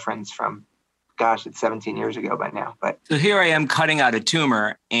Patel reference from, gosh, it's 17 years ago by now. But so here I am cutting out a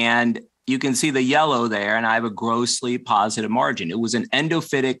tumor, and you can see the yellow there, and I have a grossly positive margin. It was an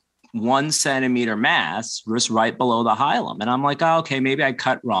endophytic 1 centimeter mass just right below the hilum. And I'm like, oh, okay, maybe I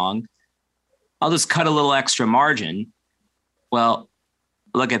cut wrong. I'll just cut a little extra margin. Well,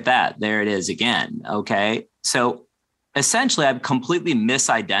 look at that. There it is again. Okay. So essentially, I've completely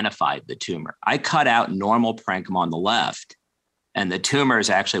misidentified the tumor. I cut out normal parenchyma on the left, and the tumor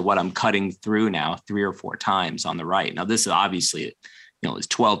is actually what I'm cutting through now 3 or 4 times on the right. Now, this is obviously, it was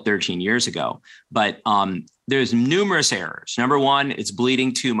 12, 13 years ago, but there's numerous errors. Number 1, it's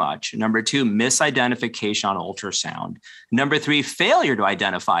bleeding too much. Number 2, misidentification on ultrasound. Number 3, failure to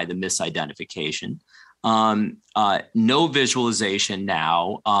identify the misidentification. No visualization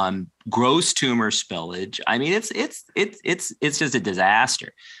now. Gross tumor spillage. I mean, it's just a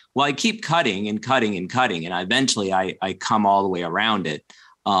disaster. Well, I keep cutting and cutting and cutting, and eventually I come all the way around it.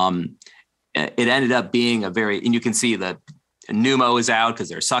 It ended up being and you can see the pneumo is out because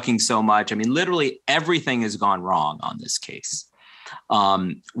they're sucking so much. I mean, literally everything has gone wrong on this case.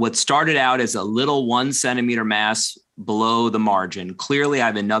 What started out as a little 1 centimeter mass below the margin. Clearly, I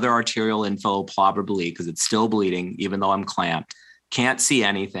have another arterial inflow, probably because it's still bleeding, even though I'm clamped. Can't see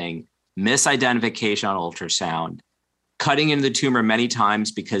anything. Misidentification on ultrasound. Cutting into the tumor many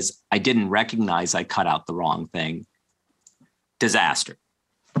times because I didn't recognize I cut out the wrong thing. Disaster.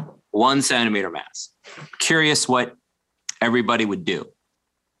 1 centimeter mass. Curious what everybody would do.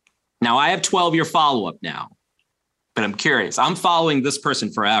 Now, I have 12-year follow-up now, but I'm curious. I'm following this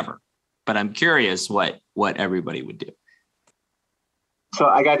person forever, but I'm curious what everybody would do. So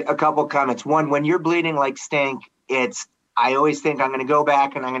I got a couple comments. One, when you're bleeding like stink, I always think I'm going to go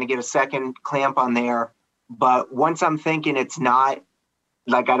back and I'm going to get a second clamp on there. But once I'm thinking it's not,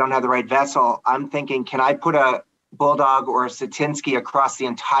 like I don't have the right vessel, I'm thinking, can I put a Bulldog or a Satinsky across the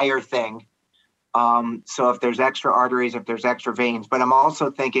entire thing? So if there's extra arteries, if there's extra veins, but I'm also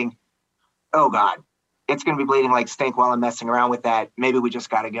thinking, oh God, it's going to be bleeding like stink while I'm messing around with that. Maybe we just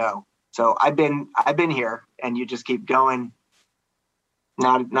got to go. So I've been here, and you just keep going.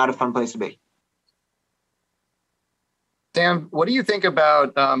 Not a fun place to be. Sam, what do you think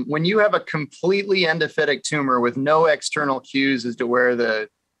about when you have a completely endophytic tumor with no external cues as to where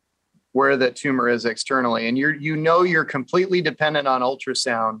the tumor is externally, and you're completely dependent on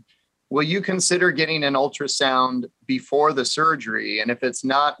ultrasound? Will you consider getting an ultrasound before the surgery? And if it's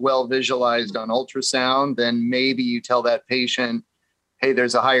not well visualized on ultrasound, then maybe you tell that patient, hey,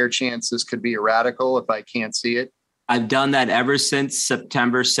 there's a higher chance this could be a radical if I can't see it. I've done that ever since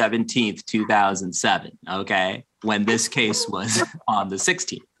September 17th, 2007. Okay. When this case was on the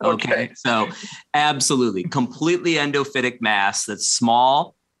 16th. Okay. So absolutely. Completely endophytic mass that's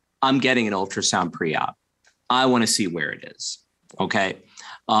small. I'm getting an ultrasound pre-op. I want to see where it is. Okay.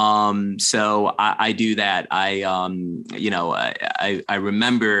 So I do that. I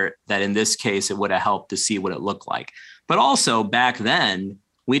remember that in this case, it would have helped to see what it looked like. But also back then,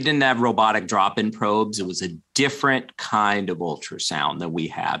 we didn't have robotic drop-in probes. It was a different kind of ultrasound than we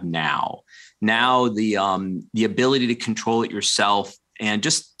have now. Now the ability to control it yourself and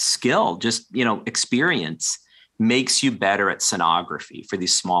just skill, experience makes you better at sonography for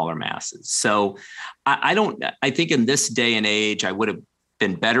these smaller masses. So I think in this day and age, I would have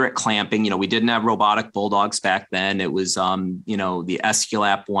been better at clamping. We didn't have robotic bulldogs back then. It was, the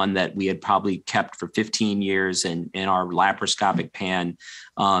Esculap one that we had probably kept for 15 years in our laparoscopic pan.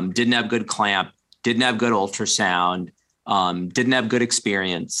 Didn't have good clamp, didn't have good ultrasound. didn't have good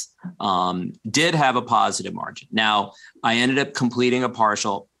experience, did have a positive margin. Now, I ended up completing a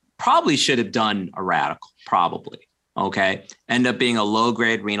partial, probably should have done a radical, probably. Okay. End up being a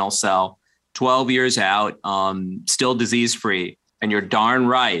low-grade renal cell, 12 years out, still disease-free. And you're darn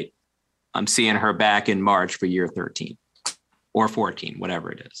right, I'm seeing her back in March for year 13 or 14,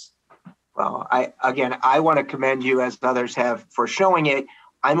 whatever it is. Well, I want to commend you, as others have, for showing it.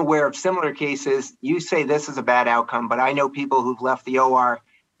 I'm aware of similar cases. You say this is a bad outcome, but I know people who've left the OR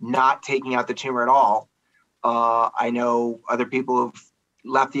not taking out the tumor at all. I know other people who've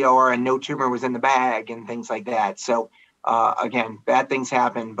left the OR and no tumor was in the bag and things like that. So again, bad things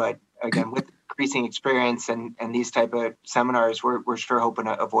happen, but again, with increasing experience and these type of seminars, we're sure hoping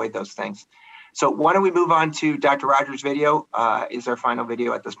to avoid those things. So why don't we move on to Dr. Rogers' video? Is our final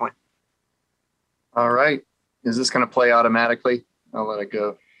video at this point. All right. Is this going to play automatically? I'll let it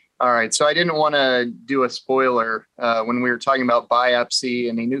go. All right. So I didn't want to do a spoiler when we were talking about biopsy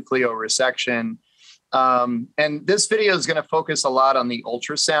and enucleoresection. And this video is going to focus a lot on the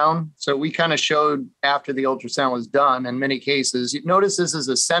ultrasound. So we kind of showed after the ultrasound was done in many cases. You notice this is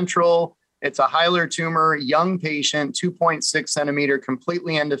a central, it's a hilar tumor, young patient, 2.6 centimeter,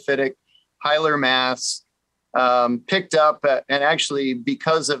 completely endophytic, hilar mass, picked up. And actually,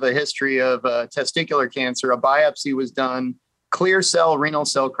 because of a history of testicular cancer, a biopsy was done, clear cell renal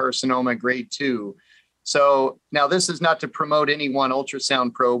cell carcinoma grade 2. So now this is not to promote any one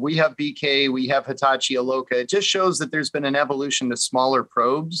ultrasound probe. We have BK, we have Hitachi Aloka. It just shows that there's been an evolution to smaller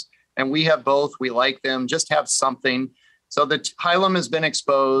probes, and we have both. We like them. Just have something. So the hilum has been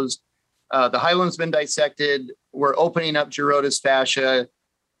exposed. The hilum's been dissected. We're opening up Gerotis fascia.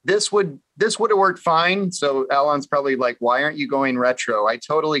 This would have worked fine. So Alan's probably like, why aren't you going retro? I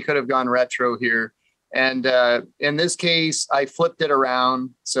totally could have gone retro here. And in this case, I flipped it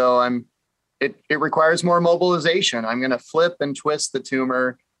around. So it requires more mobilization. I'm going to flip and twist the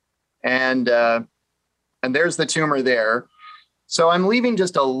tumor, and there's the tumor there. So I'm leaving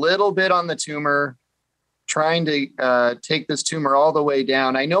just a little bit on the tumor, trying to take this tumor all the way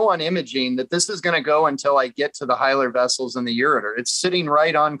down. I know on imaging that this is going to go until I get to the hilar vessels in the ureter. It's sitting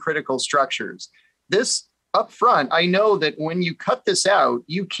right on critical structures. This up front, I know that when you cut this out,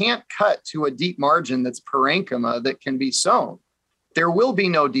 you can't cut to a deep margin that's parenchyma that can be sewn. There will be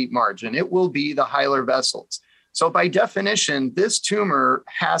no deep margin. It will be the hilar vessels. So by definition, this tumor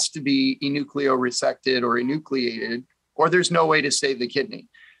has to be enucleoresected or enucleated, or there's no way to save the kidney.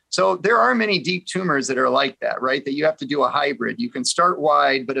 So there are many deep tumors that are like that, right? That you have to do a hybrid. You can start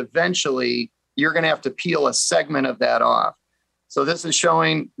wide, but eventually you're going to have to peel a segment of that off. So this is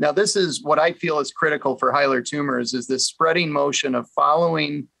showing, now this is what I feel is critical for hilar tumors, is this spreading motion of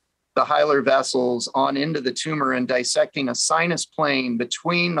following the hilar vessels on into the tumor and dissecting a sinus plane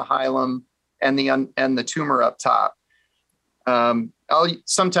between the hilum and the tumor up top. I'll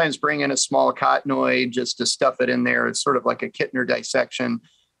sometimes bring in a small cottonoid just to stuff it in there. It's sort of like a Kittner dissection.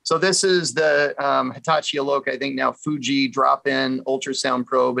 So this is the Hitachi Aloka, I think now Fuji drop-in ultrasound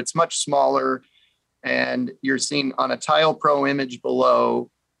probe. It's much smaller, and you're seeing on a Tile Pro image below.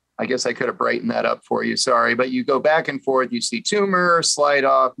 I guess I could have brightened that up for you. Sorry, but you go back and forth. You see tumor, slide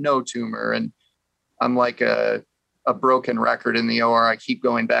off, no tumor. And I'm like a broken record in the OR. I keep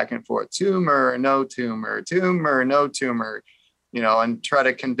going back and forth. Tumor, no tumor, tumor, no tumor, and try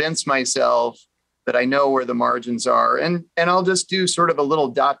to convince myself that I know where the margins are. And I'll just do sort of a little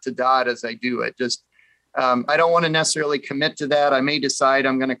dot to dot as I do it. Just, I don't want to necessarily commit to that. I may decide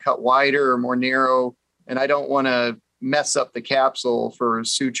I'm going to cut wider or more narrow, and I don't want to mess up the capsule for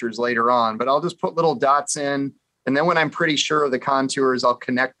sutures later on, but I'll just put little dots in. And then when I'm pretty sure of the contours, I'll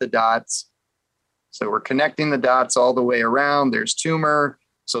connect the dots. So we're connecting the dots all the way around. There's tumor.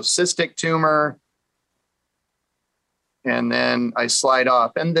 So cystic tumor. And then I slide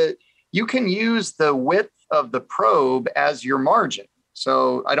off. And you can use the width of the probe as your margin.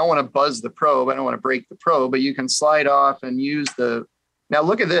 So I don't want to buzz the probe. I don't want to break the probe, but you can slide off and use now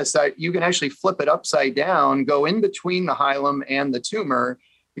look at this. You can actually flip it upside down, go in between the hilum and the tumor,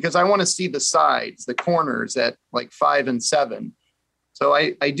 because I want to see the sides, the corners at like 5 and 7. So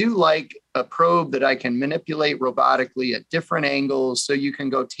I do like a probe that I can manipulate robotically at different angles, so you can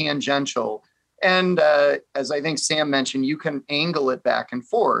go tangential. And as I think Sam mentioned, you can angle it back and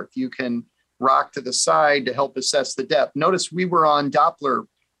forth. You can rock to the side to help assess the depth. Notice we were on Doppler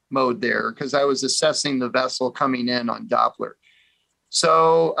mode there because I was assessing the vessel coming in on Doppler.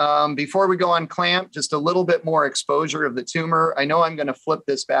 So before we go on clamp, just a little bit more exposure of the tumor. I know I'm going to flip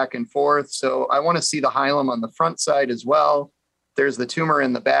this back and forth. So I want to see the hilum on the front side as well. There's the tumor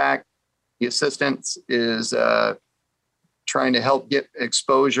in the back. The assistant is trying to help get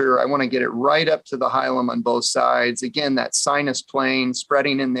exposure. I want to get it right up to the hilum on both sides. Again, that sinus plane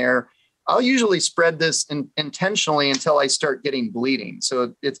spreading in there. I'll usually spread this intentionally until I start getting bleeding.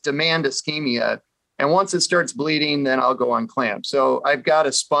 So it's demand ischemia. And once it starts bleeding, then I'll go on clamp. So I've got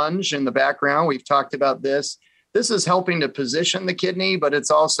a sponge in the background. We've talked about this. This is helping to position the kidney, but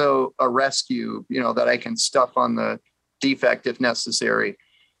it's also a rescue, that I can stuff on the defect if necessary.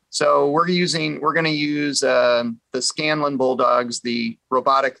 So we're going to use the Scanlon Bulldogs, the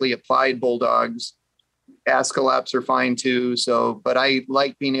robotically applied Bulldogs. Aesculaps are fine too. But I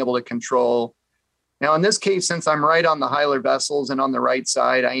like being able to control. Now, in this case, since I'm right on the hilar vessels and on the right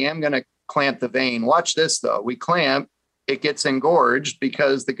side, I am going to clamp the vein. Watch this though. We clamp, it gets engorged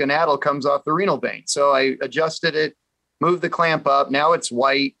because the gonadal comes off the renal vein. So I adjusted it, moved the clamp up. Now it's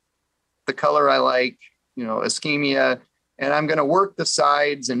white, the color I like, ischemia. And I'm going to work the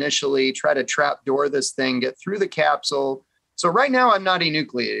sides initially, try to trap door this thing, get through the capsule. So right now I'm not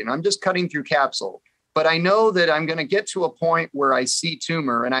enucleating. I'm just cutting through capsule. But I know that I'm going to get to a point where I see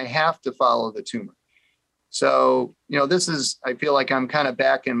tumor and I have to follow the tumor. So, I feel like I'm kind of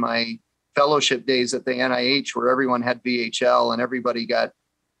back in my fellowship days at the NIH where everyone had VHL and everybody got,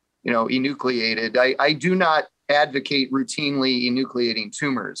 enucleated. I do not advocate routinely enucleating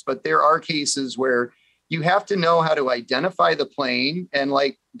tumors, but there are cases where you have to know how to identify the plane and,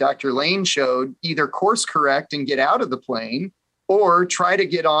 like Dr. Lane showed, either course correct and get out of the plane or try to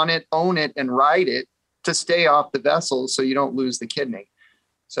get on it, own it, and ride it to stay off the vessels so you don't lose the kidney.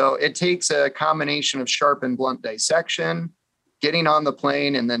 So it takes a combination of sharp and blunt dissection, getting on the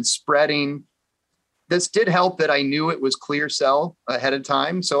plane, and then spreading. This did help that I knew it was clear cell ahead of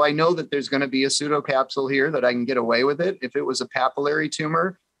time. So I know that there's going to be a pseudocapsule here that I can get away with it. If it was a papillary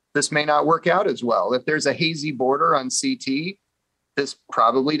tumor, this may not work out as well. If there's a hazy border on CT, this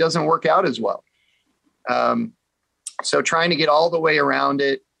probably doesn't work out as well. So trying to get all the way around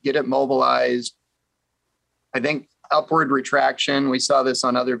it, get it mobilized. I think upward retraction, we saw this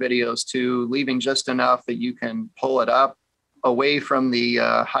on other videos too, leaving just enough that you can pull it up away from the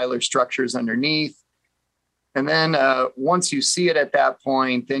hilar structures underneath. And then once you see it at that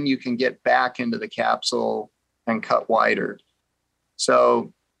point, then you can get back into the capsule and cut wider.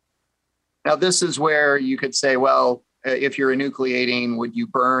 So now this is where you could say, well, if you're enucleating, would you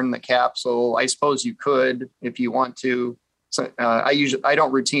burn the capsule? I suppose you could if you want to. So I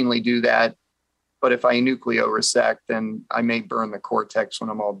don't routinely do that, but if I enucleoresect, then I may burn the cortex when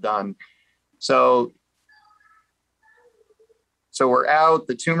I'm all done. So we're out.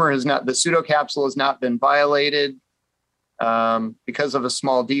 The pseudocapsule has not been violated because of a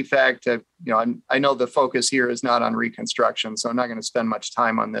small defect. I know the focus here is not on reconstruction, so I'm not going to spend much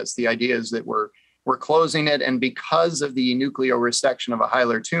time on this. The idea is that we're closing it, and because of the enucleoresection of a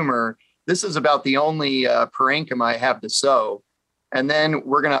hilar tumor, this is about the only parenchyma I have to sew. And then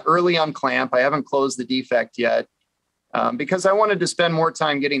we're going to early unclamp. I haven't closed the defect yet because I wanted to spend more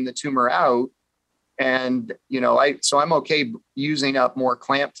time getting the tumor out. And, so I'm okay using up more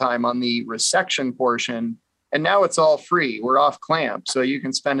clamp time on the resection portion. And now it's all free. We're off clamp. So you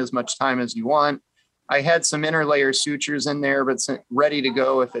can spend as much time as you want. I had some interlayer sutures in there, but it's ready to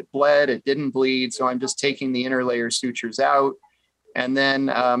go. If it bled, it didn't bleed. So I'm just taking the interlayer sutures out. And then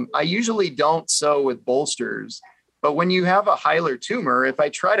I usually don't sew with bolsters. But when you have a hilar tumor, if I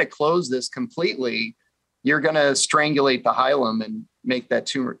try to close this completely, you're going to strangulate the hilum and make that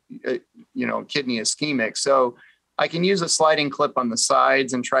tumor, kidney ischemic. So I can use a sliding clip on the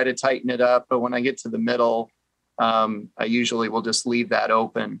sides and try to tighten it up. But when I get to the middle, I usually will just leave that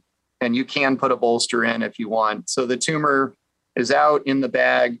open. And you can put a bolster in if you want. So the tumor is out in the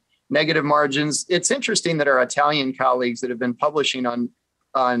bag, negative margins. It's interesting that our Italian colleagues that have been publishing on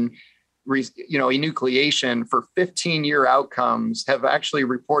enucleation for 15-year outcomes have actually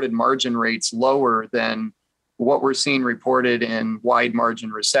reported margin rates lower than what we're seeing reported in wide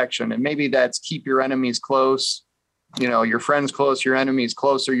margin resection. And maybe that's keep your enemies close, your friends close, your enemies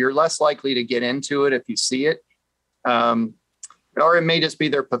closer. You're less likely to get into it if you see it. Or it may just be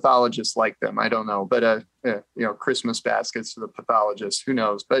their pathologists like them. I don't know, but Christmas baskets to the pathologists, who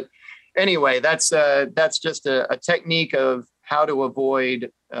knows? But anyway, that's just a technique of how to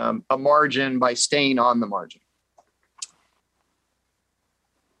avoid a margin by staying on the margin.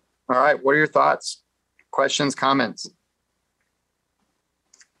 All right, what are your thoughts? Questions, comments?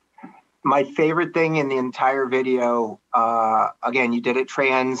 My favorite thing in the entire video, again, you did it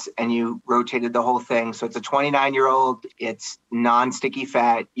trans and you rotated the whole thing. So it's a 29-year-old, it's non-sticky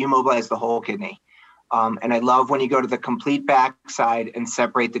fat, you mobilize the whole kidney. And I love when you go to the complete backside and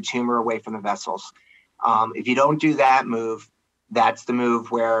separate the tumor away from the vessels. If you don't do that move, that's the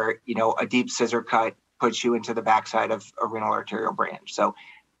move where, a deep scissor cut puts you into the backside of a renal arterial branch. So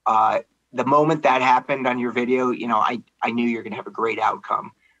the moment that happened on your video, I knew you're going to have a great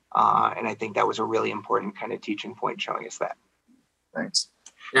outcome. And I think that was a really important kind of teaching point showing us that. Thanks.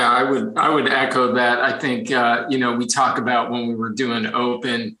 Yeah, I would echo that. I think, we talk about when we were doing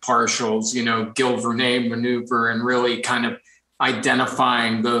open partials, Gil-Vernet maneuver and really kind of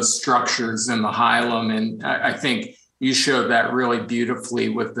identifying those structures in the hilum. And I think you showed that really beautifully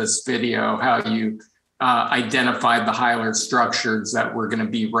with this video, how you identified the hilar structures that were going to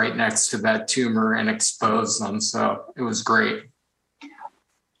be right next to that tumor and expose them. So it was great.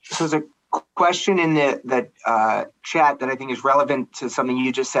 So there's a question in the chat that I think is relevant to something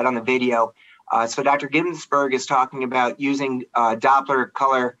you just said on the video. So Dr. Ginsburg is talking about using Doppler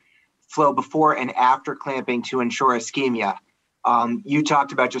color flow before and after clamping to ensure ischemia. You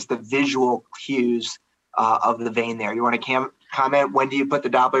talked about just the visual cues of the vein there. You want to comment, when do you put the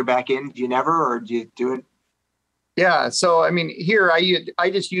Doppler back in? Do you never, or do you do it? Yeah. So, here I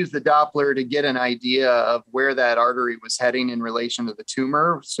just use the Doppler to get an idea of where that artery was heading in relation to the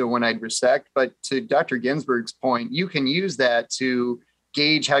tumor. So when I'd resect, but to Dr. Ginsburg's point, you can use that to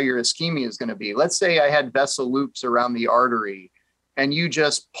gauge how your ischemia is going to be. Let's say I had vessel loops around the artery and you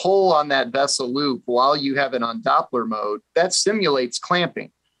just pull on that vessel loop while you have it on Doppler mode, that simulates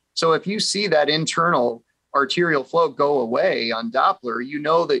clamping. So if you see that internal arterial flow go away on Doppler, you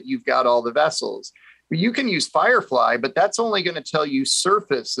know that you've got all the vessels. You can use Firefly, but that's only going to tell you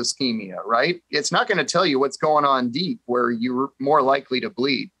surface ischemia, right? It's not going to tell you what's going on deep where you're more likely to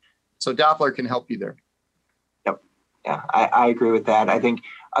bleed. So Doppler can help you there. Yep. Yeah, I agree with that. I think,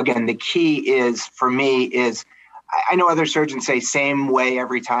 again, the key is, for me, is I know other surgeons say same way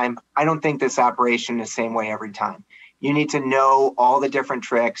every time. I don't think this operation is same way every time. You need to know all the different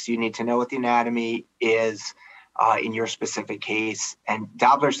tricks. You need to know what the anatomy is in your specific case. And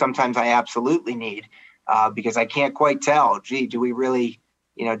Doppler sometimes I absolutely need because I can't quite tell, do we really,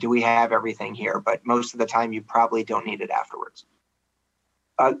 do we have everything here? But most of the time you probably don't need it afterwards.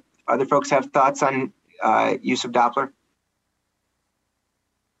 Other folks have thoughts on use of Doppler?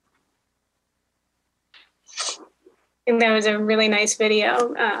 I think that was a really nice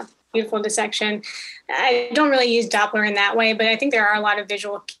video. Beautiful dissection. I don't really use Doppler in that way, but I think there are a lot of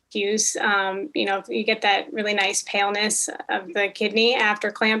visual cues. If you get that really nice paleness of the kidney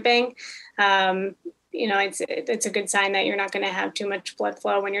after clamping, it's a good sign that you're not going to have too much blood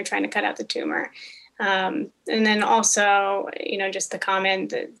flow when you're trying to cut out the tumor. And then also, just the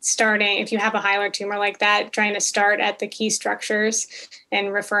comment that starting, if you have a hilar tumor like that, trying to start at the key structures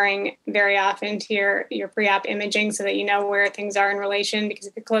and referring very often to your pre-op imaging so that you know where things are in relation, because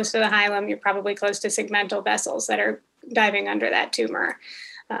if you're close to the hilum, you're probably close to segmental vessels that are diving under that tumor.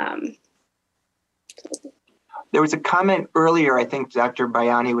 There was a comment earlier, I think Dr.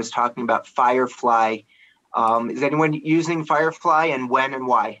 Bayani was talking about Firefly. Is anyone using Firefly, and when and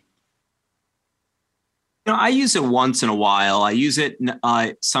why? I use it once in a while. I use it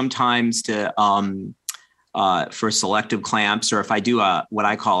sometimes to for selective clamps, or if I do what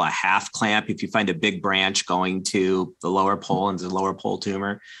I call a half clamp, if you find a big branch going to the lower pole and the lower pole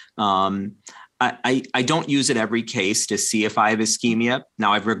tumor. I don't use it every case to see if I have ischemia.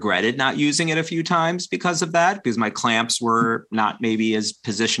 Now, I've regretted not using it a few times because of that, because my clamps were not maybe as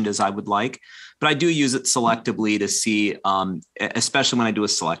positioned as I would like. But I do use it selectively to see, especially when I do a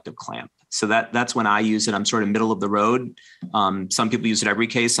selective clamp. So that's when I use it. I'm sort of middle of the road. Some people use it every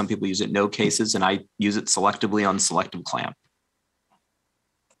case. Some people use it no cases, and I use it selectively on selective clamp.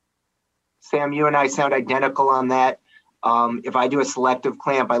 Sam, you and I sound identical on that. If I do a selective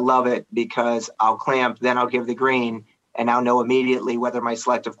clamp, I love it because I'll clamp, then I'll give the green, and I'll know immediately whether my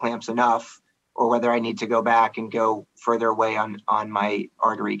selective clamp's enough or whether I need to go back and go further away on my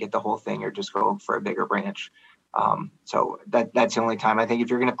artery, get the whole thing, or just go for a bigger branch. So that's the only time. I think if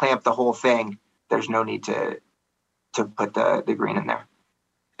you're going to clamp the whole thing, there's no need to put the green in there.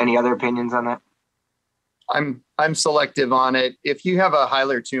 Any other opinions on that? I'm selective on it. If you have a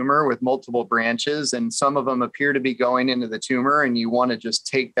hilar tumor with multiple branches and some of them appear to be going into the tumor and you want to just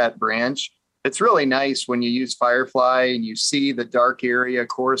take that branch, it's really nice when you use Firefly and you see the dark area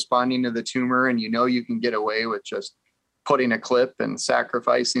corresponding to the tumor, and you can get away with just putting a clip and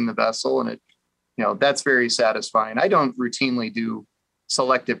sacrificing the vessel, and that's very satisfying. I don't routinely do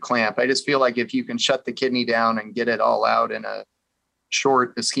selective clamp. I just feel like if you can shut the kidney down and get it all out in a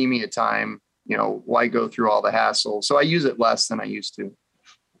short ischemia time, why go through all the hassle? So I use it less than I used to.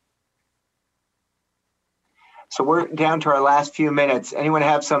 So we're down to our last few minutes. Anyone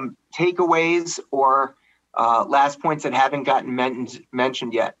have some takeaways or last points that haven't gotten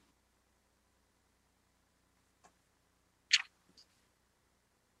mentioned yet?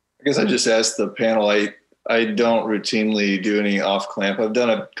 I guess I just asked the panel. I don't routinely do any off clamp. I've done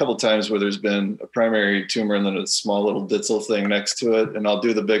a couple times where there's been a primary tumor and then a small little Ditzel thing next to it. And I'll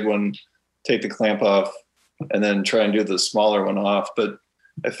do the big one, take the clamp off, and then try and do the smaller one off. But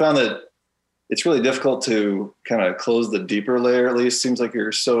I found that it's really difficult to kind of close the deeper layer. At least seems like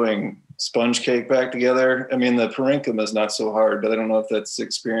you're sewing sponge cake back together. I mean, the parenchyma is not so hard, but I don't know if that's the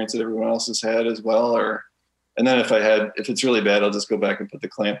experience that everyone else has had as well. And then if it's really bad, I'll just go back and put the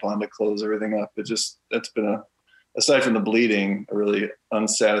clamp on to close everything up. That's been aside from the bleeding, a really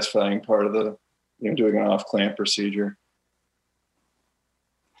unsatisfying part of doing an off clamp procedure.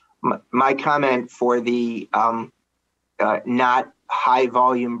 My comment for the not high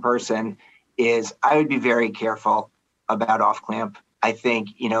volume person is I would be very careful about off clamp. I think,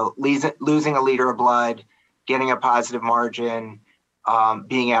 losing a liter of blood, getting a positive margin,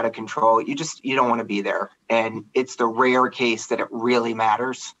 being out of control, you don't want to be there. And it's the rare case that it really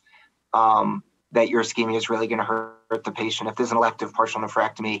matters, that your ischemia is really going to hurt the patient. If there's an elective partial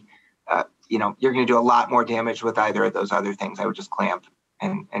nephrectomy, you're going to do a lot more damage with either of those other things. I would just clamp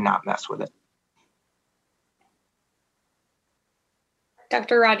and not mess with it.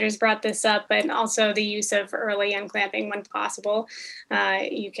 Dr. Rogers brought this up, but also the use of early unclamping when possible.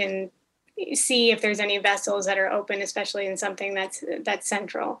 You can see if there's any vessels that are open, especially in something that's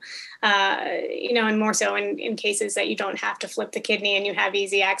central. And more so in cases that you don't have to flip the kidney and you have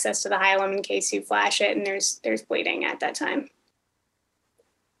easy access to the hilum in case you flash it and there's bleeding at that time.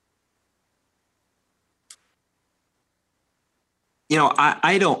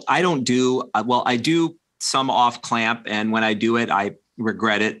 I don't do, I do some off clamp, and when I do it, I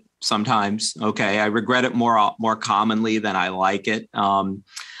regret it sometimes. Okay. I regret it more commonly than I like it.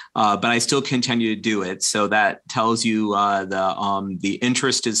 But I still continue to do it. So that tells you the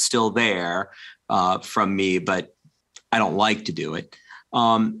interest is still there from me, but I don't like to do it.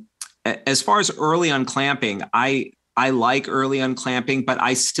 As far as early unclamping, I like early unclamping, but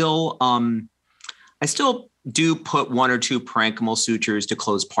I still do put one or two parenchymal sutures to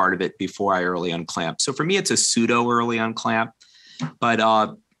close part of it before I early unclamp. So for me, it's a pseudo early unclamp. But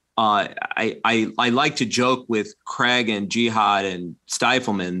I like to joke with Craig and Jihad and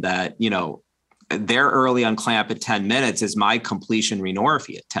Stifelman that, their early unclamp at 10 minutes is my completion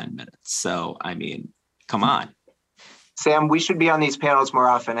renorrhea at 10 minutes. So, I mean, come on. Sam, we should be on these panels more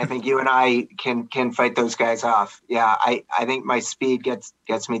often. I think you and I can fight those guys off. Yeah, I think my speed gets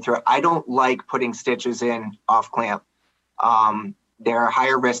me through it. I don't like putting stitches in off clamp. They're a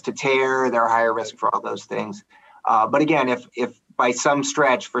higher risk to tear. They're a higher risk for all those things. But again, if by some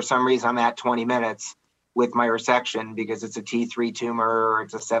stretch, for some reason, I'm at 20 minutes with my resection because it's a T3 tumor or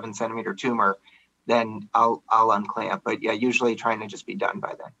it's a 7 centimeter tumor, then I'll unclamp. But yeah, usually trying to just be done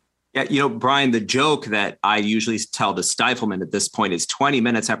by then. Yeah, Brian, the joke that I usually tell the Stifelman at this point is 20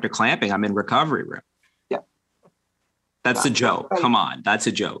 minutes after clamping, I'm in recovery room. Yeah. That's a joke. Come on. That's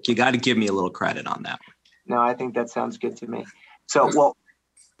a joke. You got to give me a little credit on that. No, I think that sounds good to me. So,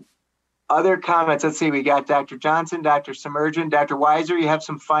 other comments. Let's see. We got Dr. Johnson, Dr. Submergent, Dr. Weiser. You have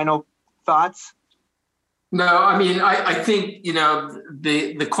some final thoughts? No, I mean, I think,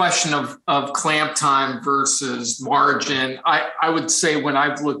 the question of clamp time versus margin, I would say when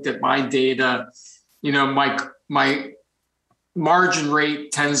I've looked at my data, my margin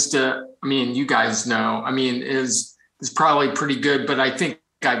rate tends to, you guys know, is probably pretty good, but I think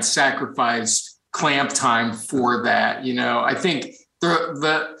I'd sacrifice clamp time for that. I think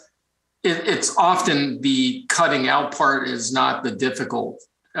it's often the cutting out part is not the difficult,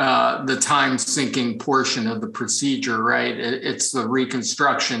 the time sinking portion of the procedure, right? It's the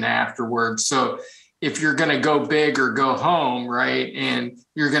reconstruction afterwards. So if you're going to go big or go home, right, and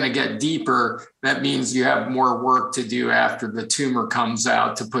you're going to get deeper, that means you have more work to do after the tumor comes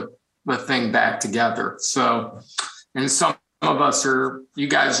out to put the thing back together. So, and some of you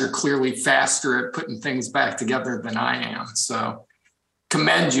guys are clearly faster at putting things back together than I am. So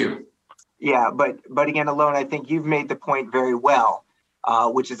commend you. Yeah, but again, Alon, I think you've made the point very well,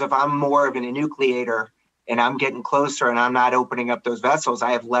 which is if I'm more of an enucleator and I'm getting closer and I'm not opening up those vessels,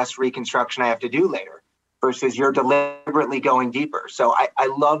 I have less reconstruction I have to do later versus you're deliberately going deeper. So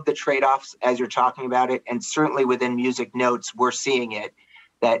I love the trade-offs as you're talking about it. And certainly within Music Notes, we're seeing it,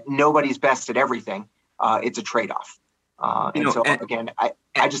 that nobody's best at everything. It's a trade-off. Again,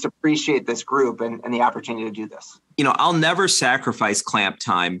 I just appreciate this group and the opportunity to do this. I'll never sacrifice clamp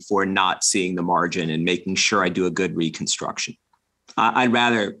time for not seeing the margin and making sure I do a good reconstruction. I'd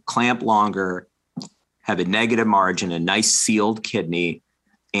rather clamp longer, have a negative margin, a nice sealed kidney,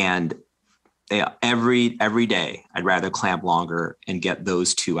 and every day I'd rather clamp longer and get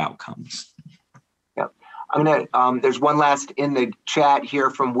those two outcomes. Yep. There's one last in the chat here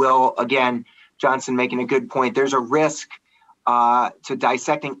from Will. Again, Johnson making a good point. There's a risk to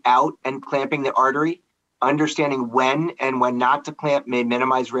dissecting out and clamping the artery. Understanding when and when not to clamp may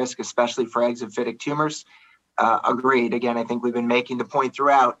minimize risk, especially for exophytic tumors. Agreed. Again, I think we've been making the point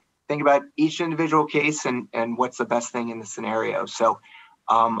throughout. Think about each individual case and what's the best thing in the scenario. So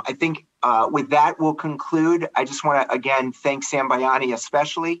I think with that, we'll conclude. I just want to, again, thank Sam Baiani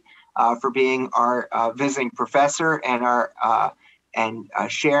especially for being our visiting professor and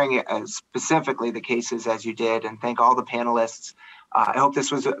sharing specifically the cases as you did, and thank all the panelists. I hope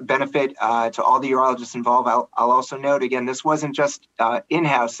this was a benefit to all the urologists involved. I'll also note, again, this wasn't just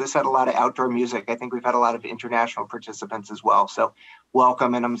in-house. This had a lot of outdoor music. I think we've had a lot of international participants as well. So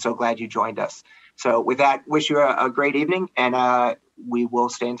welcome, and I'm so glad you joined us. So with that, wish you a great evening, and we will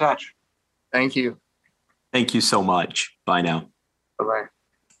stay in touch. Thank you. Thank you so much. Bye now. Bye-bye.